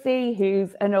Woodsy,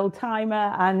 who's an old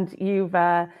timer, and you've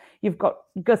got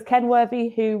Gus Kenworthy,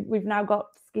 who we've now got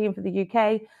skiing for the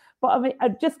UK. But I mean, I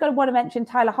just want to mention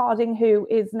Tyler Harding, who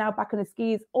is now back on his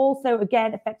skis, also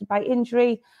again affected by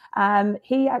injury.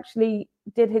 He actually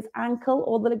did his ankle,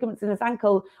 all the ligaments in his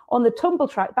ankle, on the tumble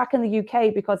track back in the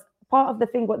UK, because part of the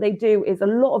thing what they do is a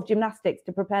lot of gymnastics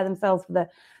to prepare themselves for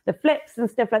the flips and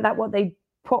stuff like that, what they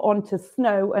put onto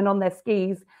snow and on their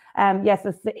skis. Yes,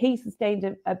 he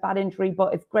sustained a bad injury,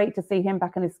 but it's great to see him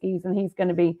back on his skis, and he's going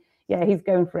to be, he's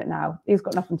going for it now. He's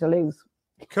got nothing to lose.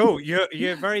 Cool.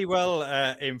 You're very well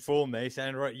informed there. You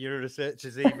sound right. Your research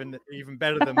is even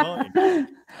better than mine.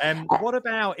 What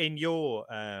about in your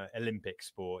Olympic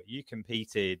sport? You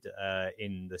competed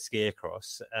in the ski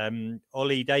cross.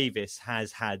 Ollie Davis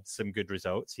has had some good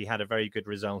results. He had a very good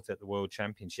result at the World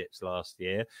Championships last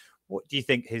year. What do you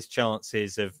think his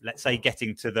chances of, let's say,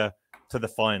 getting to the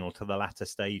final, to the latter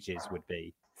stages would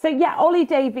be? So Ollie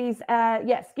Davies,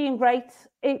 skiing great.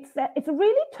 It's a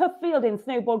really tough field in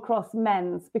snowboard cross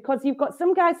men's, because you've got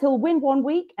some guys who'll win 1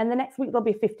 week and the next week they'll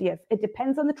be 50th. It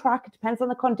depends on the track, it depends on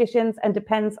the conditions, and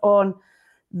depends on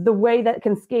the way that it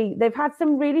can ski. They've had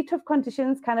some really tough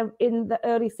conditions kind of in the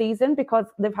early season, because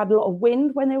they've had a lot of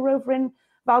wind when they were over in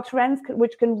Val Thorens,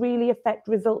 which can really affect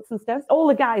results and stuff. All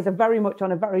the guys are very much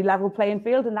on a very level playing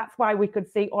field, and that's why we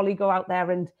could see Ollie go out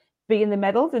there and be in the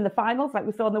medals in the finals, like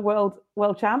we saw in the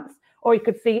world champs, or you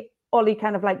could see Ollie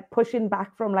kind of like pushing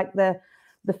back from like the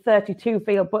 32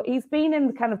 field. But he's been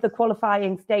in kind of the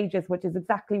qualifying stages, which is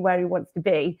exactly where he wants to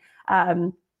be.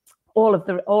 All of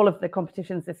the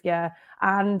competitions this year,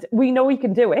 and we know he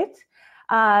can do it.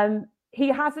 He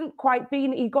hasn't quite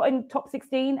been. He got in top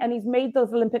 16, and he's made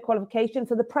those Olympic qualifications,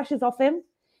 so the pressure's off him.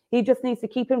 He just needs to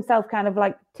keep himself kind of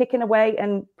like ticking away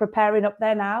and preparing up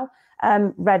there now.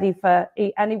 Ready for,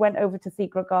 and he went over to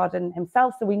Secret Garden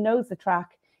himself, so he knows the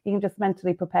track. He can just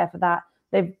mentally prepare for that.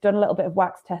 They've done a little bit of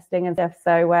wax testing and stuff,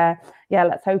 so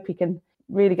let's hope he can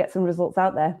really get some results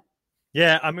out there.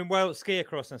 Yeah, I mean, well, ski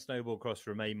across and snowboard cross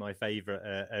remain my favourite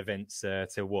events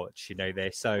to watch. You know,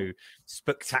 they're so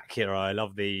spectacular. I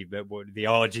love the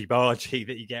argy-bargy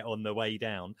that you get on the way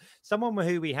down. Someone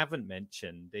who we haven't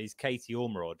mentioned is Katie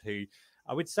Ormerod, who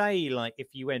I would say, like, if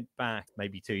you went back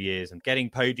maybe 2 years and getting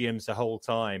podiums the whole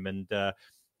time and,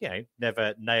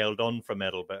 never nailed on for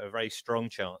medal, but a very strong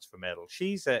chance for medal.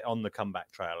 She's on the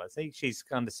comeback trail. I think she's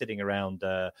kind of sitting around,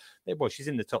 she's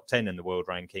in the top 10 in the world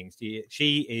rankings.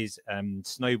 She is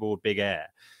snowboard big air.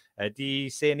 Do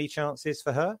you see any chances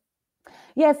for her?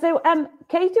 Yeah, so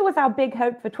Katie was our big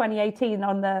hope for 2018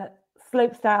 on the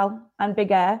slopestyle and big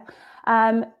air.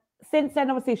 Since then,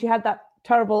 obviously, she had that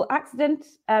terrible accident.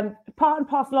 Part and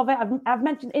parcel of it. I've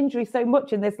mentioned injury so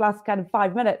much in this last kind of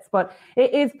 5 minutes, but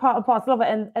it is part and parcel of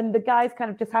it. And the guys kind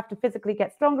of just have to physically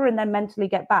get stronger and then mentally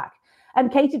get back.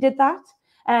 And Katie did that.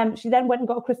 She then went and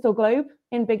got a crystal globe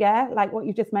in big air, like what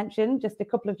you just mentioned, just a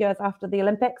couple of years after the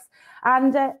Olympics.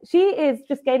 And she is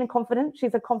just gaining confidence.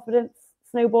 She's a confidence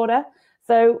snowboarder.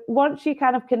 So once she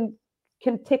kind of can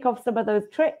tick off some of those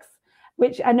tricks,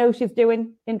 which I know she's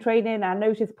doing in training, I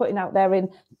know she's putting out there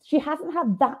she hasn't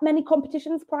had that many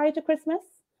competitions prior to Christmas.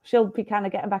 She'll be kind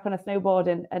of getting back on a snowboard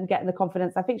and getting the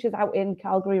confidence. I think she's out in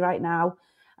Calgary right now,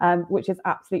 which is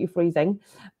absolutely freezing.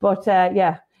 But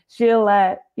she'll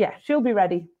be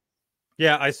ready.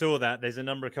 Yeah, I saw that. There's a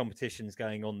number of competitions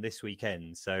going on this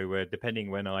weekend. So depending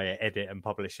when I edit and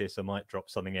publish this, I might drop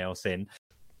something else in.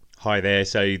 Hi there,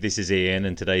 so this is Ian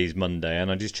and today's Monday and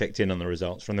I just checked in on the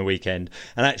results from the weekend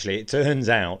and actually it turns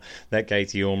out that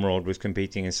Katie Ormerod was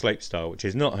competing in slopestyle, which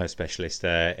is not her specialist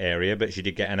area, but she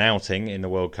did get an outing in the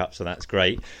World Cup, so that's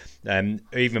great.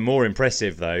 Even more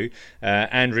impressive though,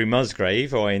 Andrew Musgrave,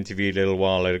 who I interviewed a little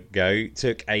while ago,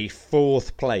 took a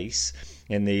 4th place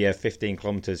in the 15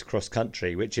 kilometres cross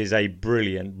country, which is a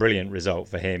brilliant result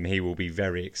for him. He will be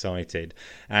very excited.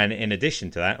 And in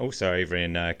addition to that, also over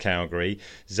in Calgary,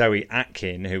 Zoe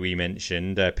Atkin, who we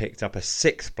mentioned, picked up a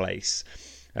 6th place.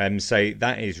 So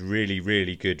that is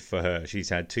really good for her. She's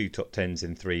had 2 top 10s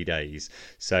in 3 days.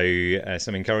 So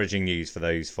some encouraging news for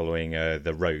those following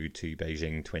the road to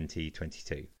Beijing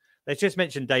 2022. Let's just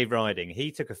mention Dave Riding.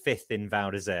 He took a 5th in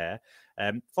Val d'Isère.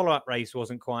 Follow-up race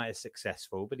wasn't quite as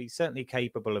successful, but he's certainly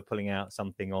capable of pulling out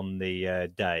something on the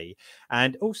day.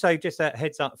 And also just a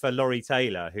heads up for Laurie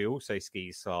Taylor, who also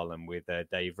skis slalom with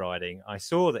Dave Riding. I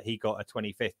saw that he got a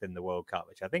 25th in the World Cup,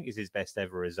 which I think is his best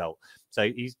ever result.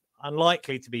 So he's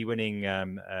unlikely to be winning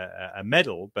a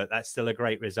medal, but that's still a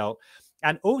great result.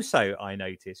 And also, I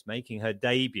noticed, making her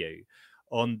debut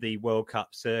on the World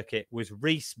Cup circuit was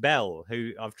Reese Bell,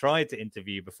 who I've tried to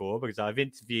interview before because I've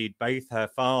interviewed both her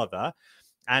father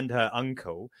and her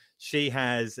uncle. She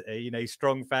has,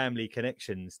 strong family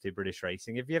connections to British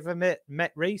racing. Have you ever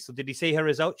met Reese, or did you see her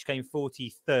result? She came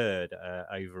 43rd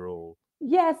overall.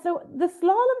 Yeah, so the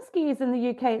slalom skiers in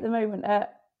the UK at the moment are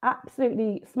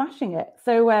absolutely smashing it.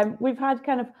 So we've had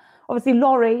kind of, obviously,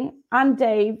 Laurie and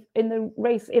Dave in the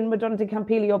race in Madonna di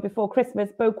Campiglio before Christmas,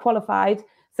 both qualified.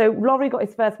 So Laurie got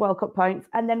his first World Cup points,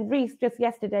 and then Reese just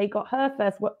yesterday got her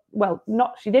first,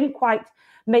 she didn't quite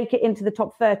make it into the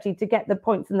top 30 to get the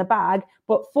points in the bag,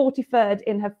 but 43rd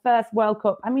in her first World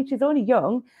Cup. I mean, she's only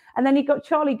young. And then you got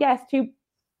Charlie Guest, who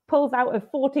pulls out a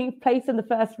 14th place in the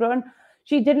first run.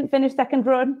 She didn't finish second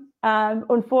run,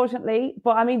 unfortunately,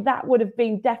 but I mean, that would have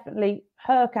been definitely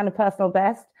her kind of personal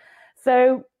best.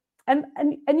 So, and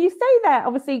you say that,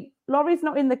 obviously, Laurie's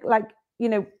not in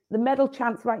the medal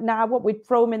chance right now, what we'd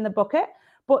throw him in the bucket.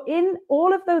 But in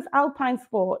all of those alpine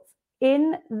sports,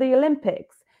 in the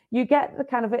Olympics, you get the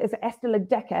kind of, it's Esther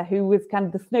Ledecker, who was kind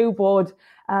of the snowboard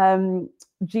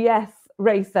GS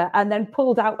racer, and then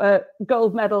pulled out a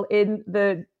gold medal in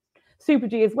the Super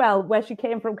G as well, where she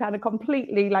came from kind of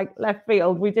completely like left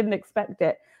field. We didn't expect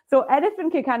it. So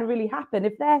anything can kind of really happen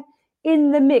if they're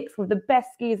in the mix with the best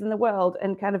skiers in the world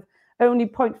and kind of only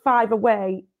 0.5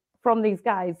 away from these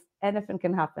guys. Anything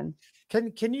can happen.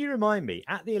 Can you remind me,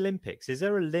 at the Olympics, is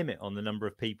there a limit on the number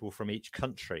of people from each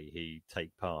country who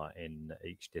take part in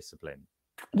each discipline?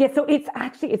 Yeah, so it's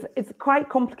actually it's quite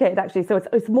complicated actually. So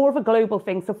it's more of a global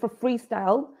thing. So for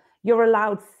freestyle, you're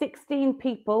allowed 16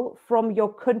 people from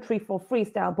your country for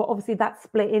freestyle, but obviously that's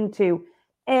split into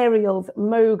aerials,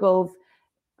 moguls,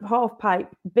 half pipe,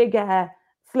 big air,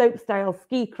 slopestyle,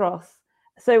 ski cross.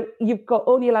 So you've got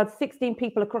only allowed 16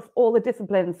 people across all the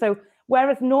disciplines. So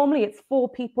whereas normally it's 4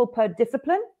 people per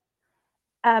discipline,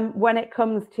 when it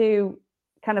comes to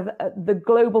kind of the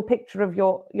global picture of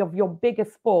your bigger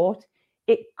sport,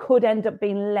 it could end up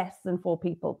being less than 4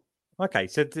 people. Okay,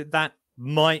 so that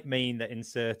might mean that in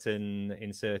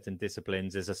certain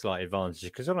disciplines there's a slight advantage,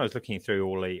 because when I was looking through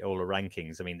all the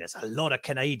rankings, I mean, there's a lot of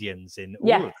Canadians in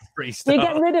all of the freestyle. You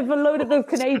get rid of a load of those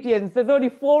Canadians. There's only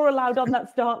 4 allowed on that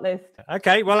start list.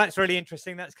 Okay, well, that's really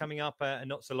interesting. That's coming up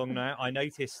not so long now. I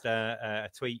noticed a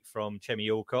tweet from Chemi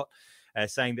Alcott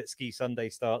saying that Ski Sunday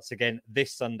starts again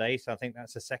this Sunday. So I think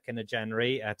that's the 2nd of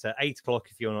January at 8 o'clock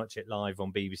if you watch it live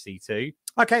on BBC Two.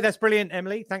 Okay, that's brilliant,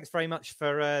 Emily. Thanks very much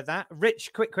for that.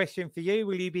 Rich, quick question for you.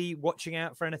 Will you be watching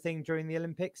out for anything during the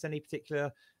Olympics? Any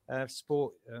particular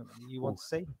sport you want to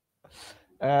see?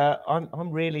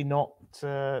 I'm really not,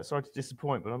 sorry to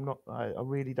disappoint, but I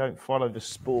really don't follow the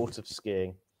sport of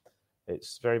skiing.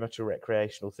 It's very much a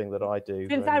recreational thing that I do.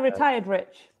 Since I retired,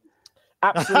 Rich.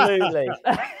 Absolutely.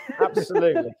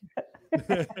 Absolutely.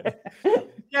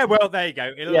 Yeah, well, there you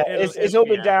go. It's all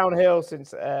been downhill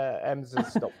since Ems has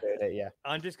stopped doing it, yeah.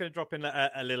 I'm just going to drop in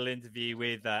a little interview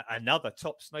with another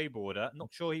top snowboarder. Not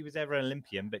sure he was ever an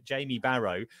Olympian, but Jamie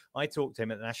Barrow. I talked to him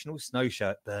at the National Snow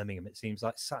Show at Birmingham. It seems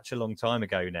like such a long time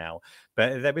ago now.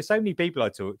 But there were so many people I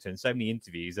talked to and so many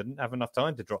interviews. I didn't have enough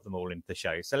time to drop them all into the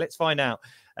show. So let's find out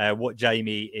what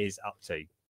Jamie is up to.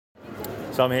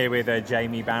 So I'm here with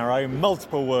Jamie Barrow,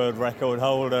 multiple world record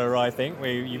holder, I think.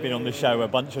 You've been on the show a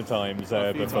bunch of times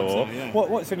before. Times, yeah.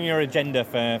 What's on your agenda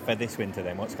for this winter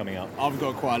then? What's coming up? I've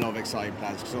got quite a lot of exciting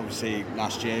plans, because obviously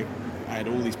last year I had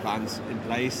all these plans in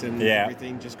place and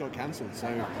everything just got cancelled.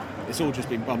 So it's all just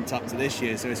been bumped up to this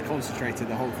year. So it's concentrated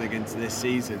the whole thing into this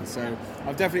season. So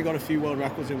I've definitely got a few world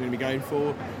records I'm going to be going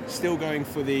for. Still going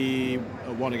for the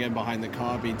one again behind the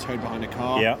car, being towed behind a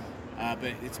car. Yeah.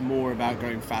 But it's more about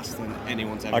going faster than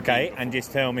anyone's ever been. And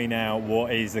just tell me now,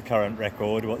 what is the current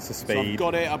record? What's the speed? So I've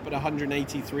got it up at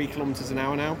 183 kilometres an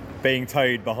hour now. Being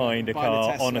towed behind a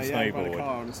car on a snowboard. Behind a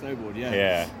car on a snowboard,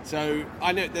 yeah. So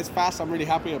I know that's fast. I'm really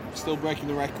happy. I'm still breaking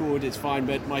the record. It's fine,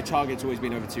 but my target's always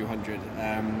been over 200.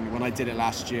 When I did it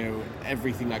last year,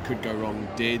 everything that could go wrong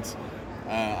did.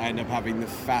 I ended up having the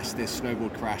fastest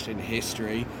snowboard crash in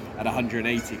history at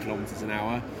 180 kilometres an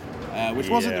hour, which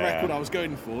wasn't the record I was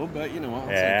going for, but you know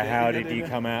what? How did you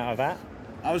come out of that?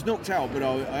 I was knocked out, but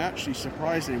I actually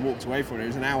surprisingly walked away from it. It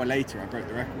was an hour later I broke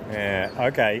the record. Yeah,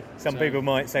 okay. Some people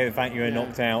might say the fact you were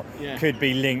knocked out could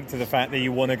be linked to the fact that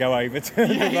you want to go over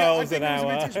 200 miles an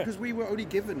hour. Because we were only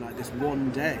given like this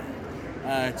one day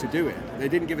to do it. They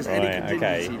didn't give us any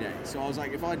contingency day. So I was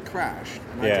like, if I'd crashed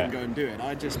and I didn't go and do it,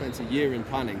 I'd just spent a year in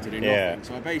planning to do nothing.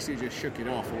 So I basically just shook it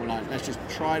off and we're like, let's just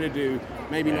try to do,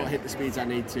 maybe not hit the speeds I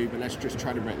need to, but let's just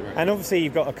try to break the record. And obviously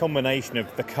you've got a combination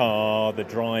of the car, the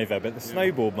driver, but the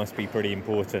snowboard must be pretty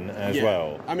important as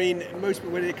well. I mean,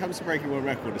 when it comes to breaking a world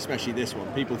record, especially this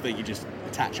one, people think you just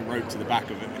attach a rope to the back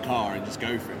of the car and just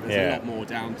go for it. There's a lot more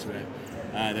down to it.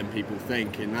 Than people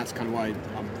think, and that's kind of why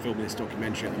I'm filming this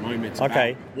documentary at the moment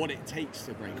about what it takes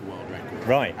to break a world record.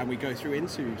 Right. And we go through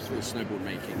into snowboard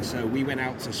making. So we went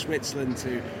out to Switzerland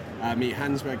to meet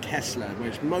Hansberg Kessler,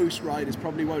 which most riders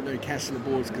probably won't know Kessler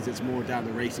boards because it's more down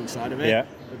the racing side of it. Yeah.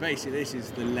 But basically this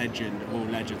is the legend of all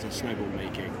legends of snowboard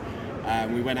making.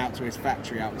 We went out to his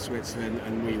factory out in Switzerland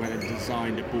and we went and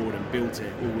designed a board and built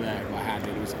it all there by hand.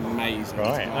 It was amazing.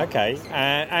 Right, okay.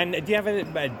 And do you have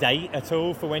a date at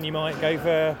all for when you might go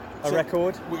for a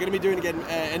record? We're going to be doing it again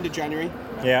end of January.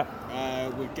 Yeah.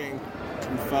 We're getting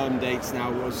confirmed dates now.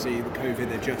 Obviously, the COVID,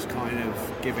 they're just kind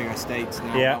of giving us dates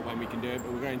now about when we can do it.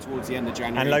 But we're going towards the end of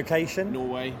January. And location?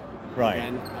 Norway. Right.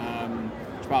 Again.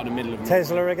 It's about in the middle of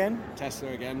Tesla Norway. again? Tesla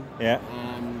again. Yeah.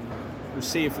 We'll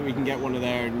see if we can get one of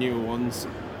their newer ones.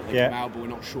 They come out, but we're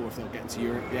not sure if they'll get to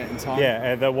Europe yet in time.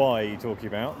 Yeah, the Y you're talking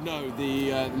about? No,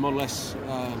 the Model S,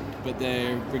 but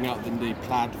they bring out the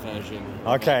plaid version.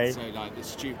 Okay. So like the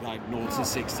stupid 0 to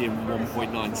 60 in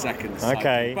 1.9 seconds.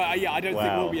 Okay. But I don't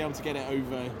think we'll be able to get it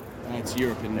over to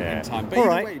Europe in time. But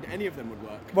either way, any of them would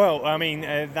work. Well, I mean,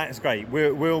 that's great.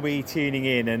 We'll be tuning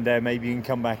in, and maybe you can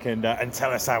come back and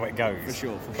tell us how it goes. For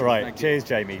sure. All right. Cheers,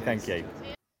 Jamie. Thank you.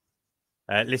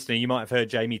 Listener, you might have heard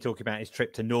Jamie talk about his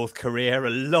trip to North Korea a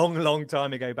long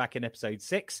time ago, back in episode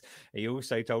 6. He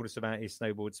also told us about his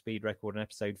snowboard speed record in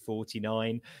episode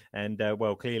 49. And,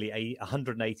 clearly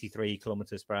 183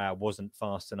 kilometres per hour wasn't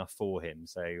fast enough for him.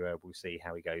 So we'll see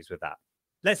how he goes with that.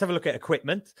 Let's have a look at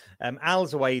equipment.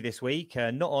 Al's away this week,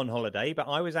 not on holiday, but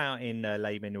I was out in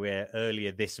Les Menuires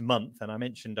earlier this month, and I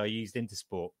mentioned I used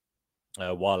Intersport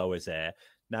while I was there.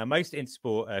 Now, most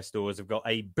Intersport stores have got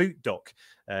a boot dock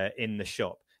in the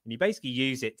shop, and you basically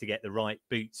use it to get the right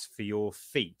boots for your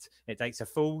feet. It takes a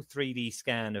full 3D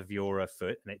scan of your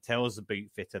foot, and it tells the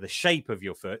boot fitter the shape of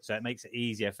your foot, so it makes it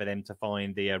easier for them to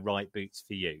find the right boots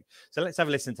for you. So let's have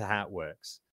a listen to how it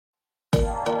works.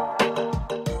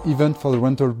 Even for the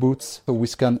rental boots, so we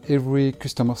scan every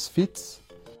customer's feet.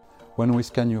 When we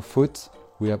scan your foot,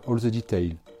 we have all the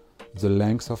detail. The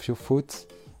length of your foot,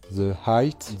 the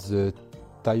height, the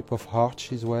type of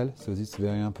arch as well, so this is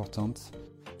very important.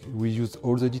 We use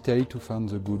all the detail to find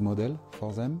the good model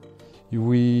for them.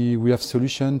 We have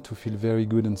solution to feel very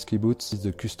good on ski boots, is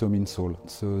the custom insole.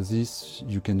 So this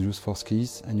you can use for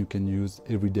skis and you can use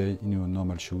every day in your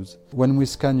normal shoes. When we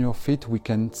scan your feet, we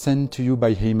can send to you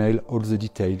by email all the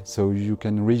detail, so you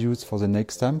can reuse for the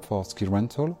next time for ski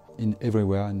rental in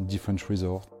everywhere in different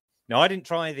resorts. Now, I didn't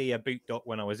try the boot dock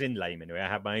when I was in Lehman, where I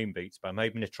have my own boots, but I'm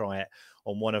hoping to try it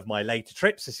on one of my later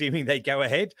trips, assuming they go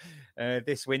ahead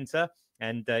this winter.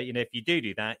 And, if you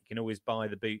do that, you can always buy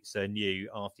the boots new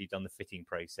after you've done the fitting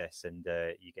process, and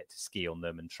you get to ski on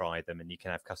them and try them, and you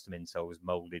can have custom insoles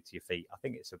molded to your feet. I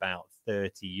think it's about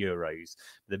 €30.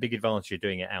 The big advantage of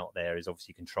doing it out there is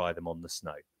obviously you can try them on the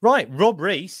snow. Right, Rob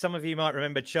Rees. Some of you might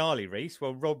remember Charlie Rees.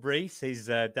 Well, Rob Rees, his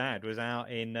dad, was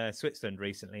out in Switzerland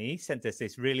recently. He sent us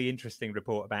this really interesting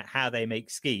report about how they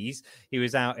make skis. He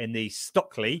was out in the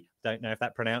Stöckli, don't know if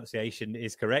that pronunciation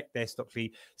is correct, their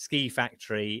Stöckli ski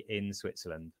factory in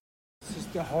Switzerland. This is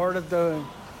the heart of the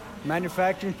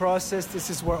manufacturing process. This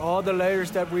is where all the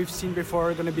layers that we've seen before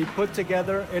are going to be put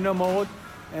together in a mold,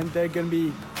 and they're going to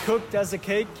be cooked as a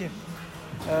cake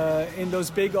in those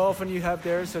big oven you have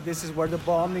there. So this is where the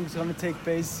bonding is going to take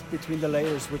place between the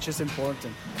layers, which is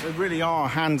important. They really are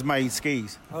handmade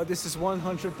skis. Oh, this is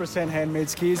 100% handmade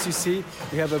skis. You see,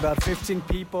 we have about 15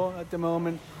 people at the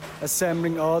moment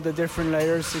assembling all the different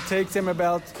layers. It takes them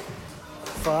about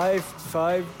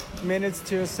five minutes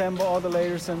to assemble all the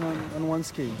layers on one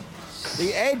ski.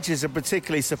 The edge is a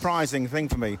particularly surprising thing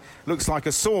for me. Looks like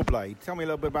a saw blade. Tell me a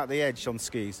little bit about the edge on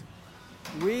skis.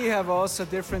 We have also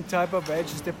different type of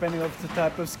edges depending on the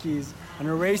type of skis. On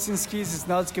the racing skis, it's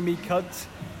not going to be cut.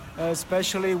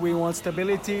 Especially, we want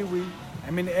stability.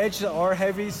 Edges are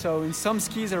heavy, so in some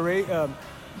skis, a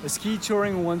ski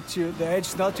touring, we want the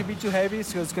edge not to be too heavy,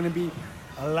 so it's going to be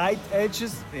a light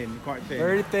edges, thin, quite thin,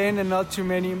 very thin, and not too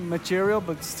many material,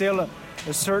 but still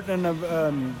a certain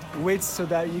width so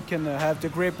that you can have the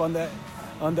grip on the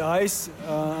ice.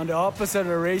 On the opposite of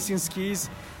the racing skis,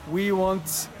 we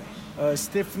want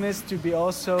stiffness to be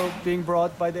also being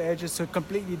brought by the edges, so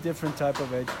completely different type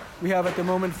of edge. We have at the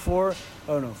moment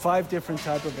 5 different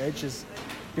type of edges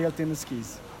built in the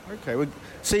skis. Okay, we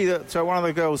see that. So one of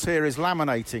the girls here is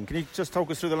laminating. Can you just talk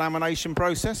us through the lamination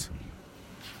process?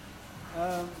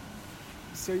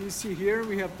 So you see here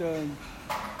we have the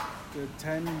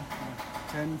 10,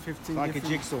 15 like different... a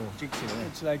jigsaw.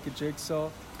 It's like a jigsaw.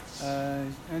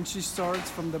 And she starts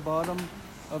from the bottom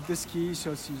of the ski,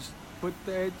 so she put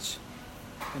the edge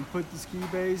and put the ski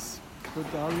base, put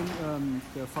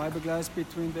the fiberglass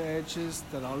between the edges,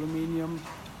 the aluminium.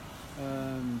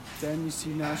 Then you see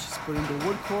now she's putting the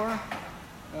wood core,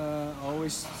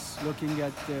 always looking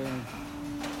at the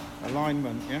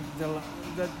alignment,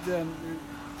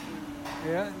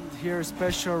 here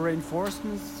special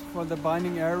reinforcements for the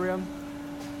binding area.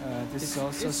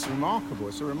 It's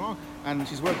remarkable. And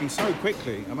she's working so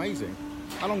quickly. Amazing.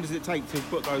 How long does it take to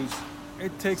put those?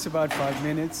 It takes about 5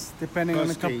 minutes, depending on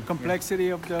the complexity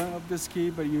of the ski,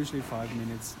 but usually 5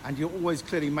 minutes. And you always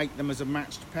clearly make them as a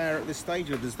matched pair at this stage,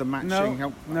 or does the matching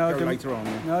go later on?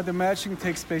 No, the matching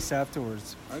takes place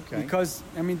afterwards. Okay. Because,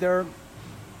 there are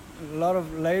a lot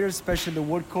of layers, especially the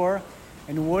wood core,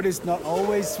 and wood is not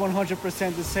always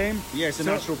 100% the same. Yeah, it's a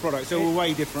natural product, so we'll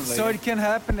weigh differently. So it can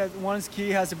happen that one ski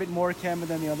has a bit more camber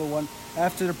than the other one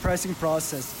after the pressing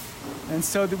process. And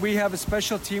so we have a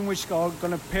special team which are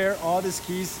going to pair all the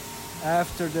skis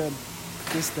after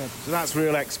this step. So that's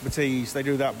real expertise. They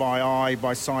do that by eye,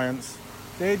 by science.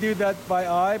 They do that by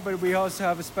eye, but we also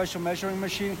have a special measuring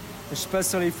machine,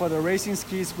 especially for the racing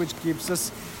skis, which gives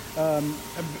us,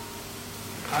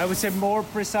 I would say, more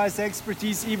precise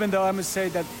expertise, even though I must say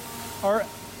that our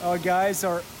guys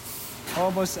are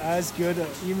almost as good,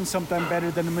 even sometimes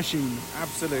better than the machine.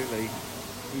 Absolutely.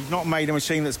 You've not made a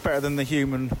machine that's better than the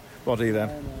human body then.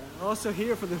 And, also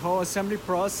here for the whole assembly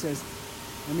process,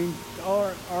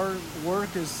 our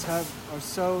workers are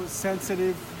so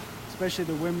sensitive, especially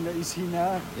the women that you see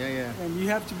now. Yeah. And you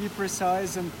have to be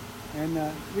precise, and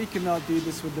we cannot do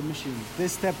this with the machine.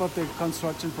 This step of the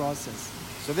construction process.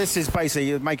 So this is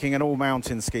basically making an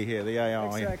all-mountain ski here, the AR.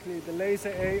 Exactly, the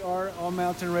Laser AR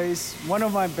all-mountain race. One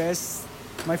of my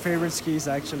favorite skis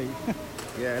actually.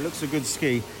 Yeah, it looks a good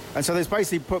ski. And so it's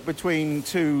basically put between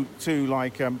two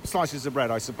slices of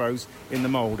bread, I suppose, in the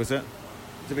mould, is it?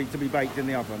 To be baked in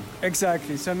the oven.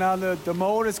 Exactly. So now the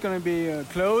mold is going to be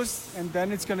closed, and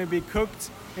then it's going to be cooked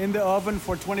in the oven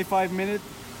for 25 minutes.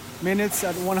 minutes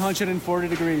at 140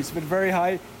 degrees with very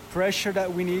high pressure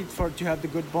that we need to have the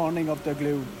good bonding of the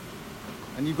glue.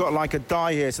 And you've got like a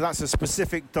die here, so that's a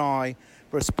specific die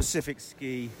for a specific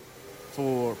ski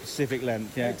for a specific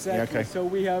length. Yeah, exactly. Yeah, okay. So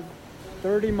we have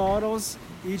 30 models.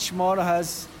 Each model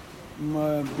has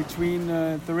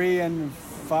between 3 and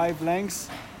 5 lengths.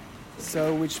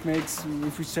 So which makes,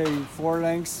 if we say 4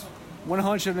 lengths,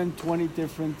 120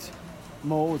 different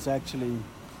molds actually.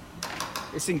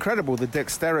 It's incredible, the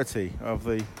dexterity of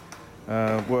the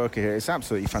worker here. It's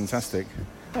absolutely fantastic.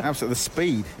 Absolutely, the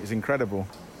speed is incredible.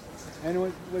 And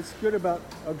what's good about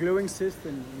a gluing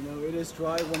system, it is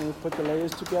dry when we put the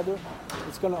layers together.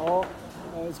 It's going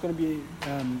to be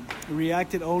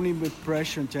reacted only with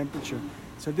pressure and temperature.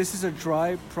 So this is a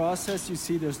dry process. You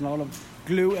see, there's not a lot of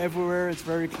glue everywhere. It's a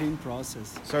very clean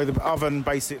process. So the oven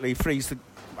basically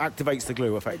activates the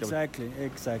glue effectively.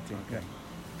 Exactly. Okay.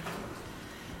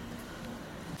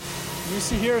 You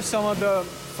see here some of the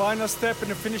final step in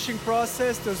the finishing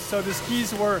process. So the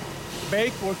skis were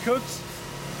baked, were cooked.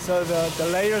 So the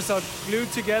layers are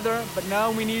glued together, but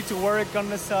now we need to work on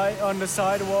the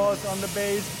side walls, on the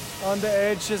base, on the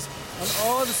edges, on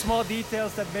all the small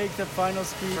details that make the final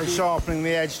ski. So sharpening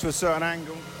the edge to a certain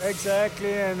angle.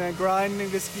 Exactly, and then grinding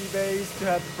the ski base to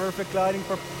have the perfect gliding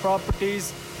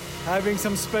properties, having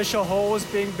some special holes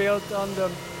being built on to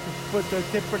put the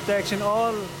tip protection,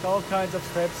 all kinds of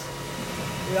steps.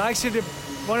 Actually,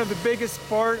 one of the biggest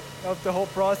part of the whole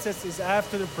process is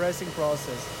after the pressing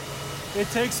process. It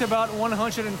takes about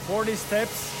 140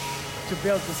 steps to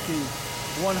build the ski.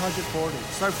 140.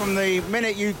 So from the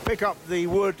minute you pick up the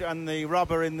wood and the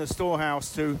rubber in the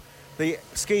storehouse to the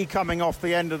ski coming off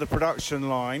the end of the production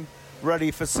line,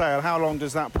 ready for sale, how long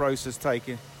does that process take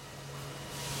you?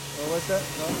 What's that?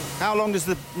 No. How long does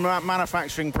the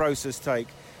manufacturing process take?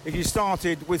 If you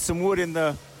started with some wood in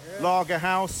the lager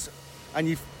house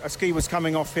and a ski was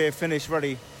coming off here, finished,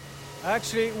 ready?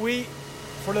 Actually,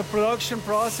 for the production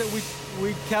process,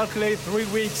 we calculate 3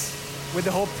 weeks with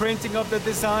the whole printing of the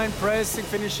design, pressing,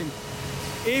 finishing.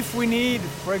 If we need,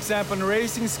 for example, in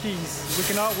racing skis, we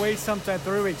cannot wait sometimes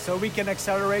 3 weeks, so we can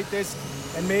accelerate this,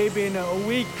 and maybe in a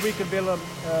week we can build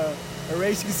a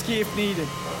racing ski if needed.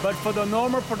 But for the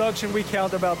normal production, we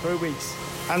count about 3 weeks.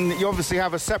 And you obviously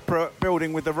have a separate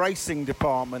building with the racing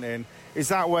department in. Is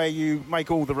that where you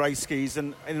make all the race skis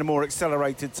and in a more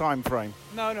accelerated time frame?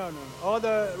 No. All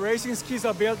the racing skis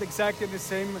are built exactly in the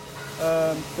same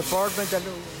department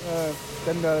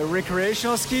than the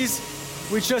recreational skis.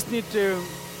 We just need to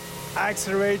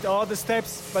accelerate all the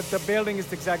steps, but the building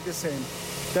is exactly the same.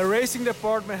 The racing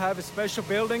department have a special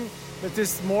building that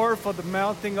is more for the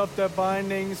mounting of the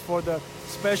bindings, for the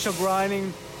special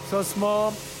grinding, so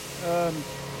small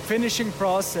finishing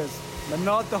process, but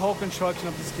not the whole construction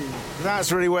of the ski.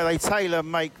 That's really where they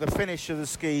tailor-make the finish of the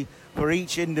ski for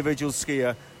each individual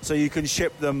skier, so you can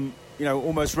ship them,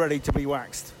 almost ready to be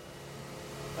waxed.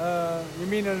 You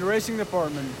mean in the racing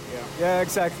department? Yeah,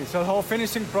 exactly. So the whole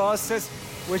finishing process,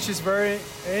 which is very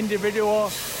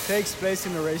individual, takes place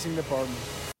in the racing department.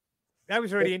 That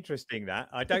was really interesting, that.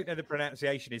 I don't know the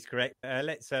pronunciation is correct.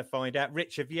 Let's find out.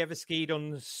 Rich, have you ever skied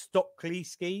on Stöckli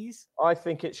skis? I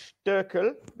think it's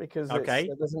Stöckli because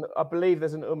I believe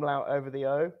there's an umlaut over the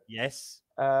O. Yes.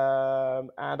 And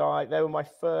they were my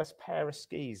first pair of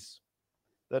skis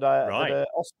that an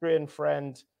Austrian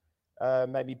friend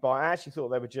made me buy. I actually thought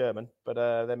they were German, but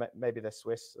maybe they're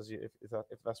Swiss,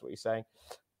 if that's what you're saying.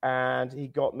 And he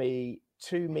got me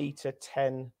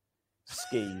 2.10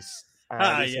 skis.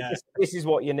 Said, this is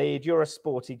what you need. You're a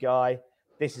sporty guy.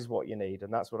 This is what you need.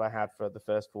 And that's what I had for the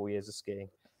first 4 years of skiing.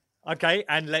 Okay,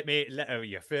 and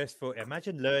your first foot.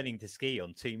 Imagine learning to ski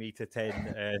on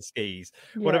 2.10 skis.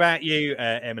 Yeah. What about you,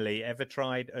 Emily? Ever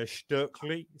tried a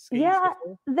Stöckli skis? Yeah,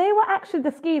 before? They were actually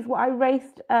the skis what I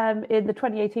raced in the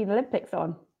 2018 Olympics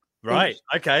on. Right.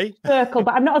 Okay. Circle,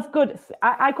 but I'm not as good.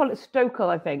 I call it Stöckli,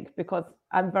 I think, because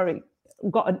I'm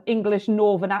got an English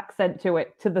northern accent to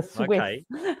it, to the Swiss. Okay.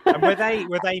 And were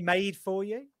they made for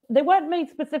you? They weren't made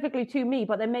specifically to me,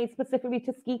 but they're made specifically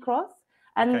to ski cross.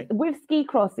 And with ski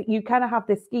cross, you kind of have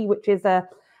this ski which is a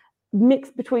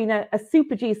mix between a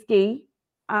super G ski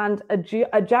and a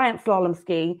giant slalom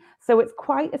ski. So it's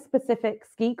quite a specific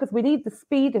ski because we need the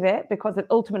speed of it because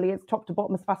ultimately it's top to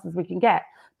bottom as fast as we can get.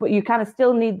 But you kind of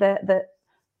still need the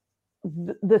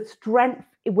strength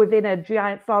within a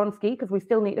giant slalom ski because we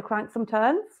still need to crank some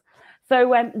turns.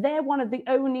 So they're one of the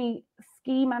only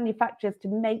ski manufacturers to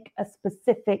make a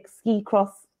specific ski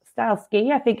cross style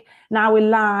ski. I think now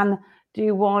Elan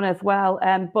do one as well,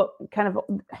 but kind of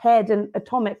Head and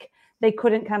Atomic, they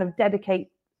couldn't kind of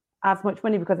dedicate as much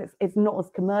money because it's not as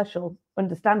commercial,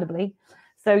 understandably.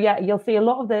 So yeah, you'll see a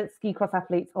lot of the ski cross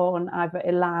athletes on either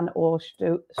Elan or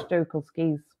Stöckli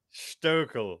skis.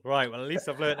 Stöckli, right? Well, at least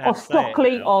I've learned how Or to say it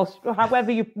Stöckli, now. or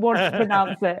however you want to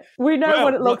pronounce it. We know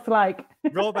what it looks like.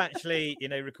 Rob actually,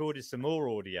 recorded some more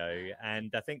audio,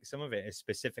 and I think some of it is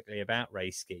specifically about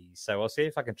race skis. So I'll see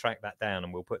if I can track that down,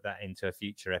 and we'll put that into a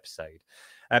future episode.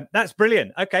 That's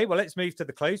brilliant. Okay, well, let's move to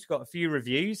the close. We've got a few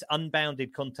reviews.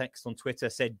 Unbounded Context on Twitter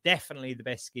said, definitely the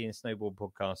best ski and snowboard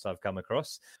podcast I've come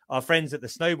across. Our friends at the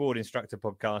Snowboard Instructor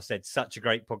podcast said, such a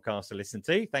great podcast to listen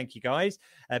to. Thank you, guys.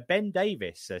 Ben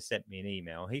Davis sent me an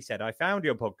email. He said, I found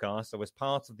your podcast. I was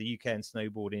part of the UK and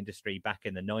snowboard industry back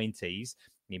in the 90s.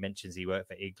 He mentions he worked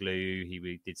for Igloo.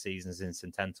 He did seasons in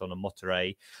St. Anton and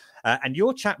Monterey. And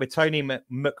your chat with Tony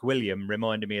McWilliam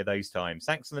reminded me of those times.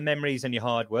 Thanks for the memories and your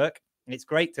hard work. It's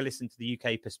great to listen to the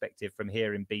UK perspective from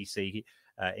here in BC,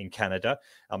 in Canada.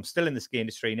 I'm still in the ski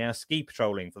industry now, ski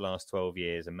patrolling for the last 12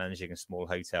 years and managing a small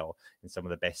hotel in some of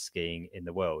the best skiing in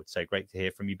the world. So great to hear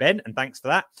from you, Ben, and thanks for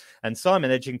that. And Simon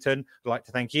Edgington, I'd like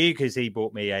to thank you because he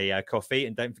bought me a coffee.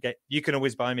 And don't forget, you can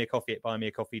always buy me a coffee at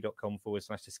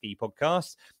buymeacoffee.com/the ski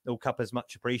podcast. All cuppas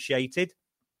much appreciated.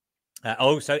 I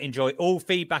also enjoy all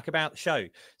feedback about the show.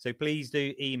 So please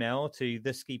do email to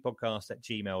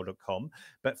theskipodcast@gmail.com.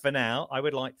 But for now, I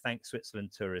would like to thank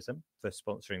Switzerland Tourism for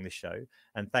sponsoring the show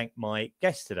and thank my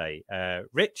guest today.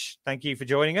 Rich, thank you for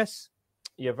joining us.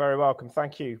 You're very welcome.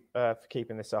 Thank you for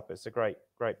keeping this up. It's a great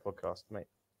podcast, mate.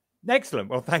 Excellent.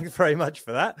 Well, thanks very much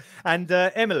for that. And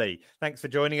Emily, thanks for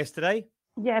joining us today.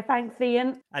 Yeah, thanks,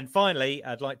 Ian. And finally,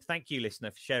 I'd like to thank you,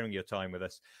 listener, for sharing your time with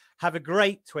us. Have a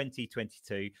great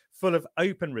 2022, full of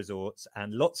open resorts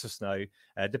and lots of snow.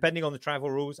 Depending on the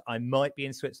travel rules, I might be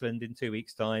in Switzerland in 2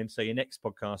 weeks' time. So your next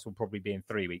podcast will probably be in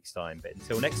 3 weeks' time. But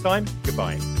until next time,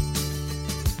 goodbye.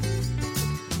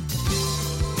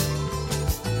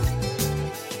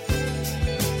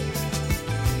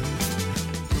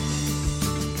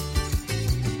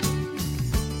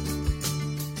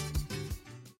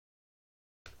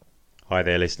 Hi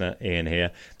there, listener. Ian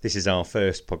here. This is our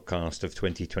first podcast of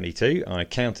 2022. I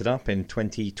counted up in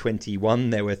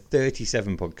 2021. There were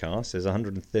 37 podcasts. There's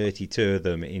 132 of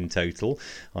them in total.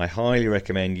 I highly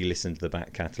recommend you listen to the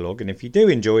back catalogue. And if you do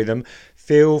enjoy them,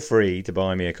 feel free to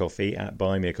buy me a coffee at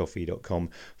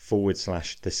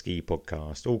buymeacoffee.com/the ski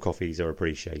podcast. All coffees are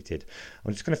appreciated.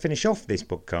 I'm just going to finish off this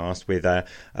podcast with a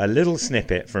little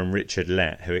snippet from Richard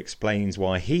Lett, who explains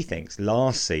why he thinks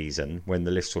last season, when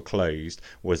the lifts were closed,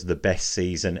 was the best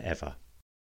season ever.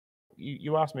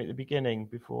 You asked me at the beginning,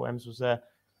 before Ems was there,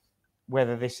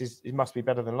 whether it must be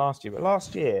better than last year. But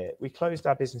last year we closed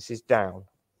our businesses down,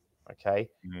 okay,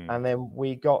 and then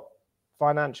we got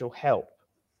financial help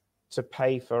to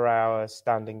pay for our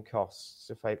standing costs,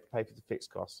 to pay for the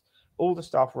fixed costs. All the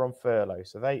staff were on furlough,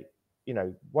 so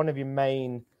one of your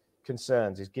main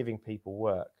concerns is giving people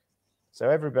work.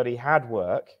 So everybody had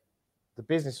work, the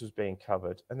business was being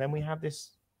covered, and then we had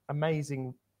this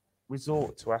amazing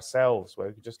resort to ourselves where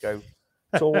we could just go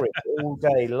touring all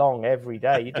day long, every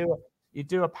day. You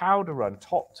do a powder run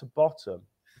top to bottom,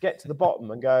 get to the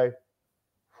bottom and go,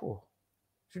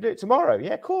 should we do it tomorrow?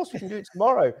 Yeah, of course we can do it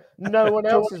tomorrow. No one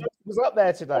else was up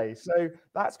there today, so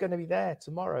that's going to be there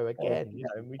tomorrow again.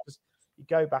 And you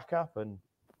go back up, and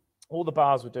all the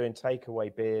bars were doing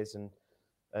takeaway beers and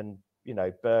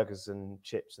burgers and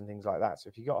chips and things like that. So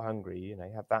if you got hungry, you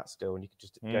had that still, and you could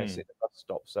just go and sit at the bus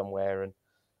stop somewhere. And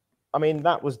I mean,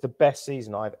 that was the best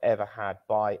season I've ever had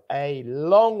by a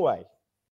long way.